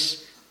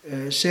race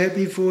set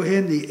before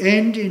him, the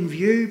end in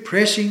view,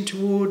 pressing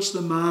towards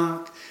the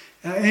mark,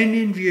 our end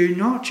in view,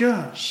 not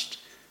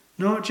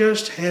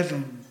just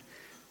heaven,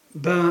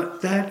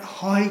 but that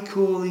high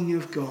calling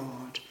of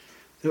God,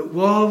 that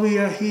while we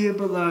are here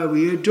below,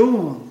 we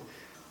adorn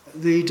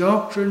the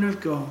doctrine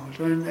of God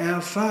and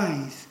our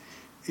faith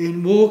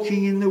in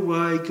walking in the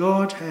way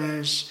God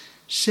has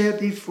set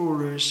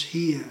before us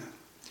here,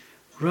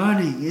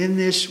 running in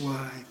this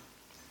way.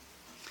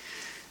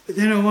 But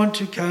then I want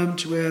to come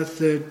to our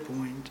third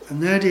point,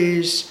 and that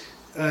is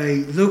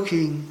a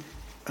looking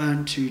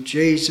unto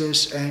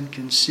Jesus and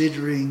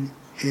considering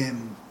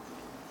him.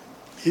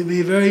 It will be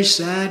a very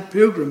sad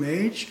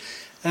pilgrimage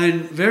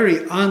and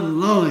very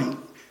unlike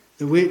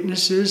the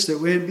witnesses that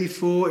went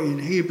before in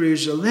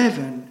Hebrews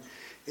 11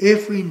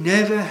 if we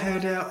never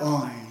had our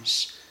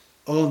eyes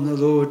on the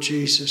Lord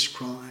Jesus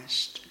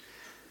Christ.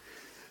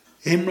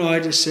 Hymn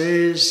writer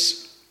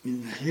says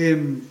in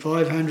hymn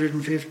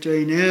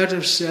 515, out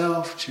of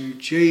self to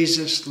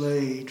Jesus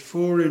lead,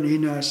 for and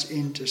in us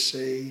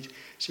intercede.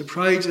 So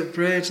pray the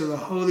prayer to the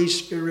Holy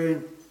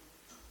Spirit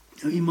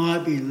that we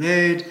might be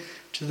led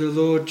to the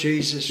Lord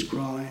Jesus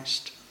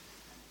Christ.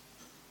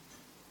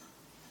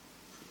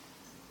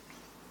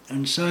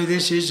 And so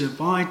this is a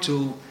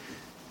vital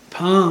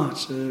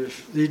part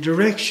of the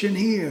direction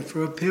here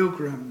for a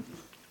pilgrim.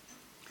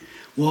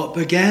 What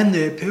began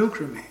their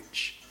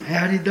pilgrimage?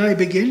 How did they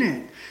begin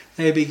it?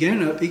 They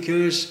began it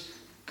because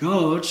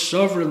God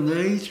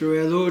sovereignly, through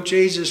our Lord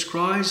Jesus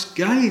Christ,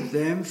 gave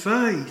them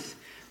faith.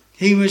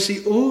 He was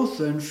the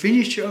author and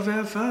finisher of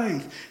our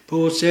faith.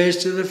 Paul says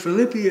to the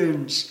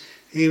Philippians,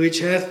 "He which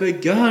hath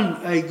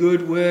begun a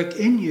good work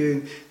in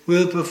you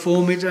will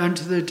perform it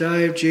unto the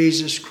day of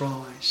Jesus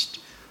Christ."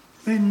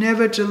 We're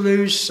never to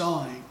lose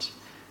sight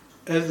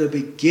of the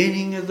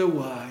beginning of the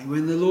way.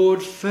 When the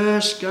Lord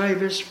first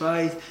gave us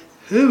faith,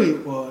 who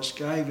it was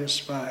gave us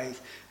faith,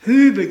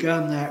 who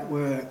began that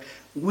work.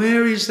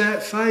 Where is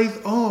that faith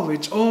of?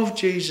 It's of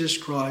Jesus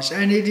Christ,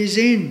 and it is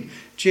in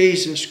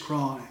Jesus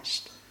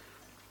Christ.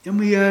 And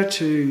we are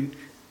to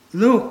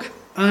look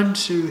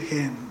unto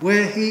him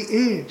where he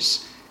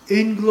is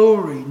in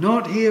glory,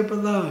 not here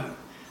below,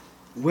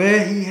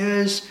 where he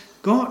has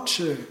got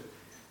to.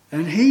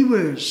 And he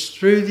was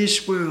through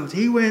this world.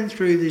 He went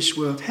through this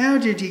world. How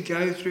did he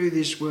go through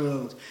this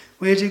world?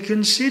 We're to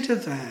consider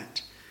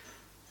that.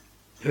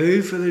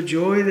 Who, for the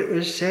joy that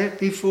was set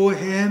before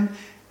him,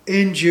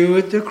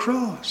 endured the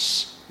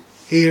cross.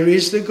 Here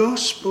is the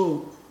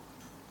gospel.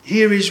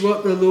 Here is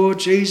what the Lord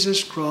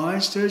Jesus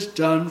Christ has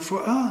done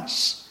for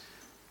us.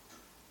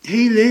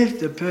 He lived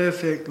the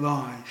perfect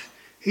life.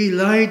 He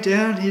laid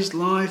down his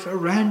life a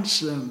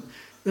ransom,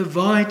 the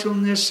vital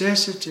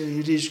necessity.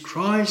 It is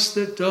Christ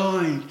that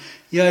died,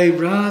 yea,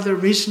 rather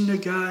risen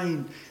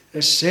again,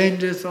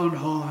 ascendeth on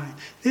high.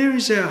 There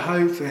is our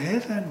hope for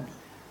heaven.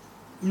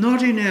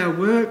 Not in our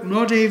work,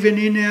 not even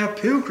in our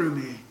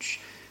pilgrimage,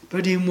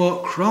 but in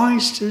what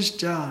Christ has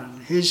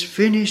done, his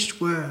finished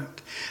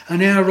work.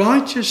 And our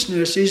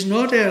righteousness is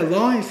not our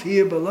life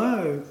here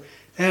below.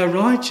 Our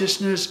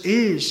righteousness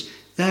is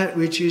that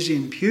which is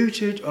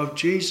imputed of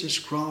Jesus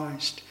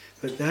Christ.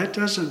 But that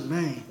doesn't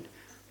mean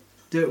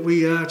that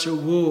we are to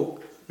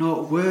walk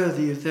not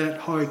worthy of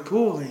that high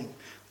calling,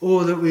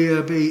 or that we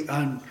are be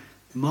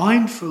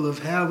unmindful of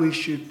how we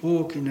should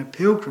walk in a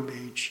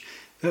pilgrimage,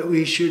 but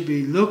we should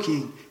be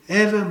looking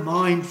ever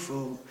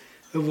mindful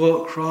of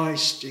what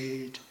Christ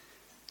did,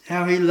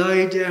 how he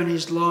laid down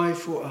his life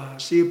for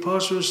us. The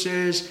apostle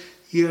says,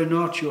 "Ye are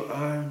not your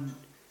own.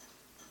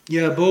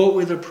 Ye are bought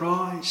with a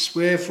price.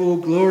 Wherefore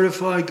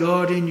glorify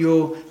God in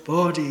your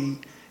body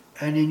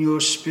and in your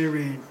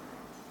spirit,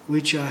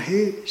 which are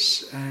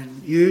his."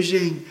 And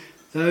using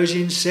those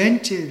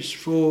incentives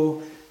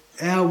for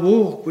our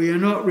walk. We are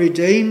not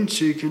redeemed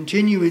to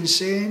continue in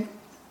sin.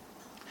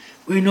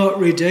 We're not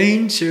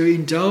redeemed to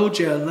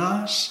indulge our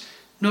lusts.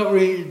 Not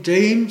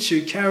redeemed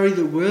to carry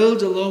the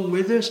world along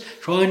with us,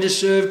 trying to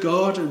serve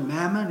God and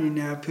mammon in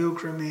our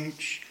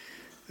pilgrimage.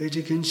 We're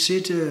to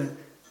consider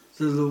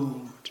the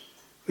Lord.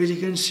 We're to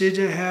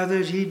consider how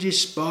that he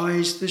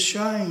despised the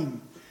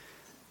shame.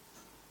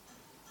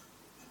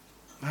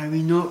 May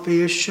we not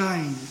be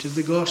ashamed of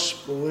the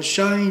gospel,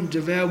 ashamed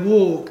of our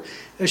walk,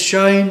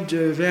 ashamed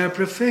of our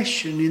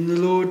profession in the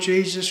Lord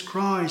Jesus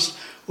Christ,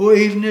 or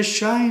even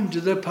ashamed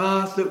of the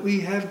path that we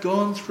have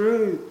gone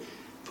through.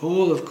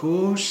 Paul, of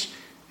course,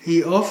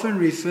 he often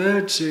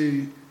referred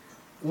to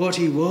what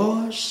he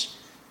was.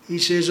 He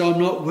says, "I'm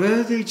not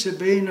worthy to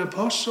be an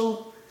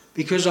apostle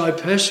because I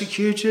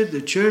persecuted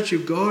the church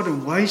of God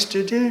and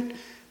wasted it,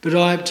 but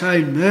I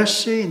obtained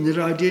mercy in that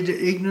I did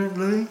it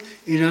ignorantly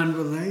in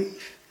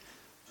unbelief."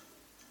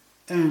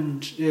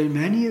 And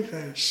many of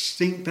us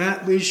think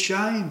back with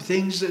shame,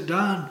 things that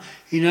done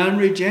in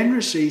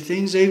unregeneracy,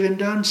 things even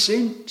done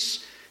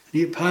since.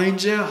 And it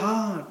pains our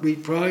heart. We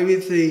pray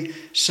with the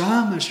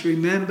psalmist,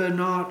 "Remember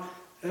not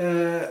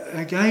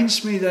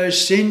against me those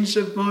sins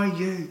of my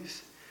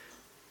youth."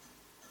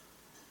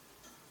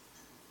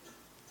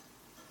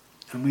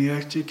 And we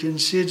have to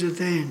consider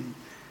then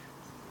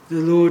the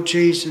Lord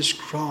Jesus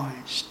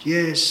Christ.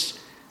 Yes,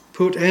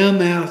 put our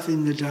mouth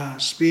in the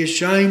dust, be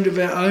ashamed of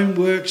our own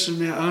works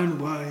and our own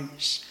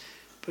ways,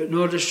 but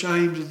not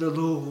ashamed of the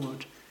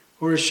Lord,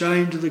 or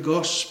ashamed of the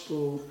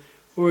gospel,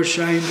 or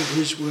ashamed of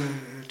his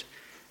word.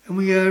 And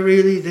we are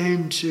really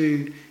then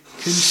to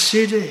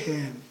consider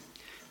him.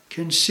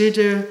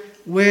 Consider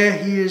where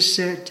he is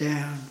set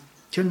down.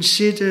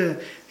 Consider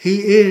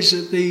he is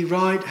at the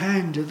right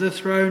hand of the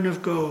throne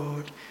of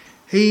God.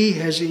 He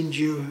has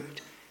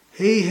endured.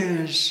 He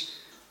has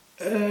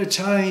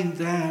attained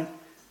that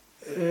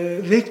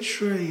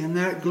victory and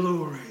that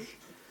glory.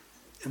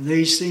 And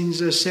these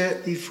things are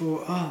set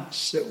before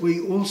us, that we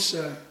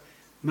also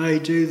may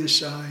do the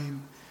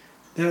same.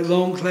 That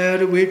long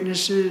cloud of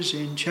witnesses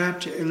in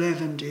chapter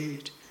 11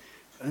 did.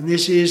 And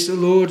this is the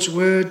Lord's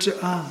word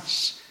to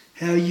us,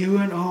 how you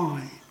and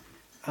I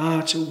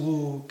are to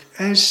walk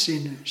as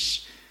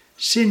sinners.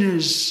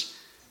 Sinners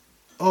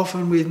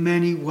often with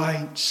many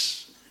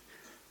weights.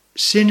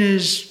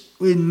 Sinners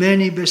with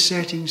many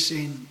besetting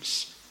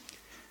sins.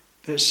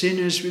 But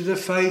sinners with a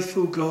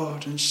faithful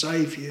God and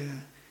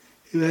Saviour,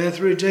 who hath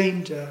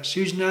redeemed us,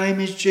 whose name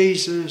is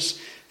Jesus,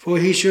 for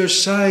he shall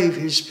save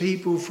his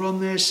people from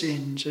their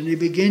sins. And he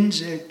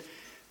begins it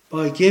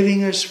by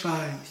giving us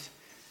faith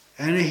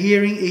and a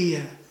hearing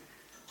ear,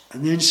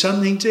 and then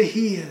something to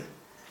hear,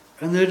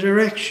 and the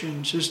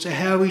directions as to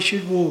how we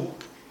should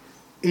walk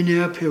in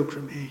our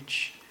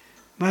pilgrimage.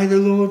 May the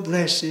Lord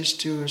bless this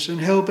to us and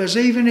help us,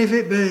 even if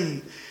it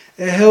be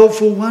a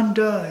helpful one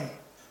day.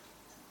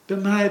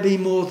 But may it be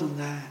more than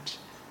that.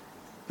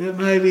 But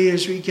may we,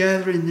 as we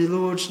gather in the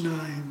Lord's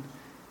name,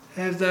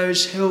 have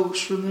those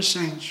helps from the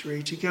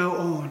sanctuary to go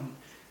on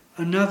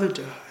another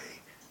day,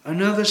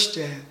 another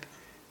step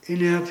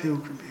in our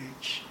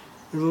pilgrimage.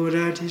 The Lord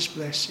add his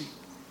blessing.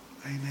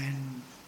 Amen.